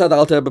 and that's how the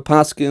Alter Rebbe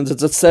paskins.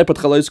 It's a separate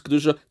Chalois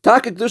Kedusha.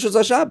 Taka Kedusha is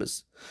a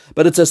Shabbos,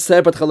 but it's a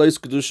separate Chalois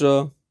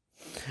Kedusha,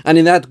 and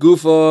in that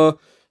Gufa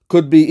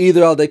could be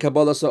either Al Dei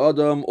Kabbalah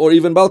Sa'adam or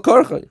even Bal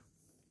Karchai.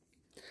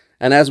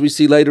 And as we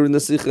see later in the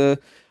Sikha,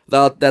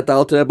 that the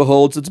Alter Rebbe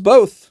holds it's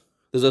both.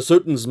 There's a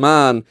certain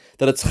Zman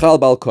that it's Chal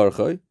Bal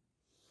Karchai,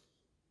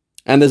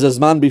 and there's a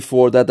Zman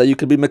before that you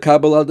could be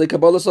Mekabel Al Dei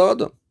Kabbalah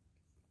Sa'adam.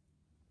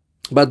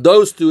 But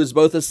those two is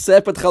both a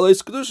separate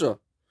Chalois Kedusha.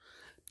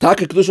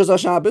 Taka Kedusha is a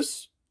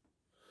Shabbos,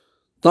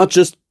 not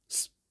just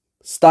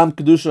Stam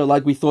Kedusha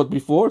like we thought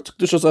before. It's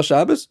Kedusha is a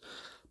Shabbos,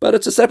 but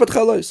it's a separate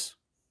Chalois.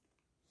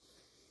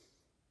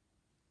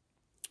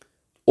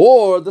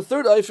 Or the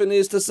third Eifen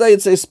is to say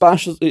it's a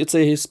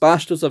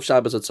hispashtus of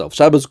Shabbos itself.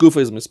 Shabbos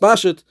Gufa is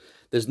mispashit.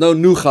 There's no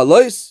new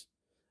Chalois.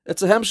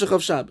 It's a hemshech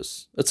of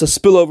Shabbos. It's a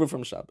spillover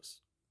from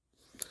Shabbos.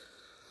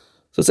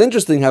 So it's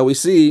interesting how we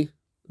see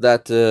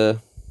that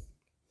the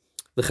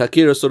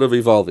Chakira is sort of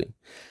evolving.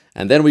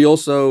 And then we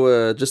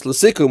also, just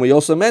l'sikum, we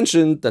also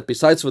mentioned that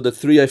besides for the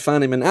three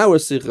Eifanim in our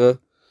Sikha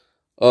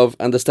of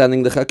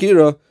understanding the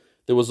Chakira,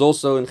 there was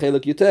also in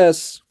Chelek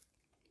Yutes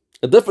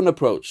a different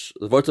approach,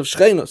 the word of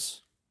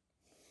Shchenos,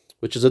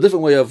 which is a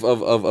different way of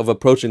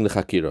approaching the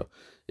Chakira.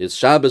 Is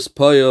Shabbos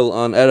Poyel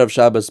on Erev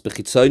Shabbos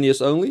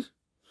Bechitzonius only?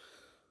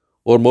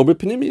 Or more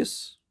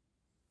B'Pnimius?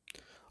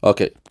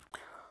 Okay.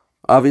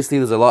 Obviously,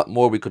 there's a lot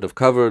more we could have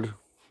covered,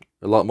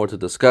 a lot more to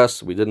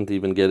discuss. We didn't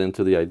even get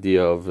into the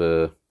idea of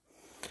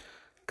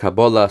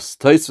Kabbalah's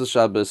Tosfos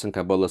Shabbos and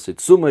Kabbalah's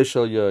Itzumei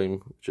Shel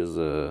Yom, which is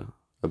a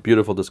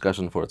beautiful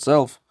discussion for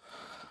itself.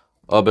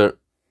 Aber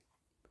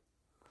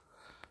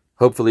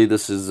hopefully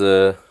this is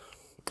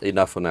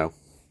enough for now.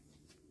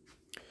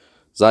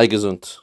 Sei gesund.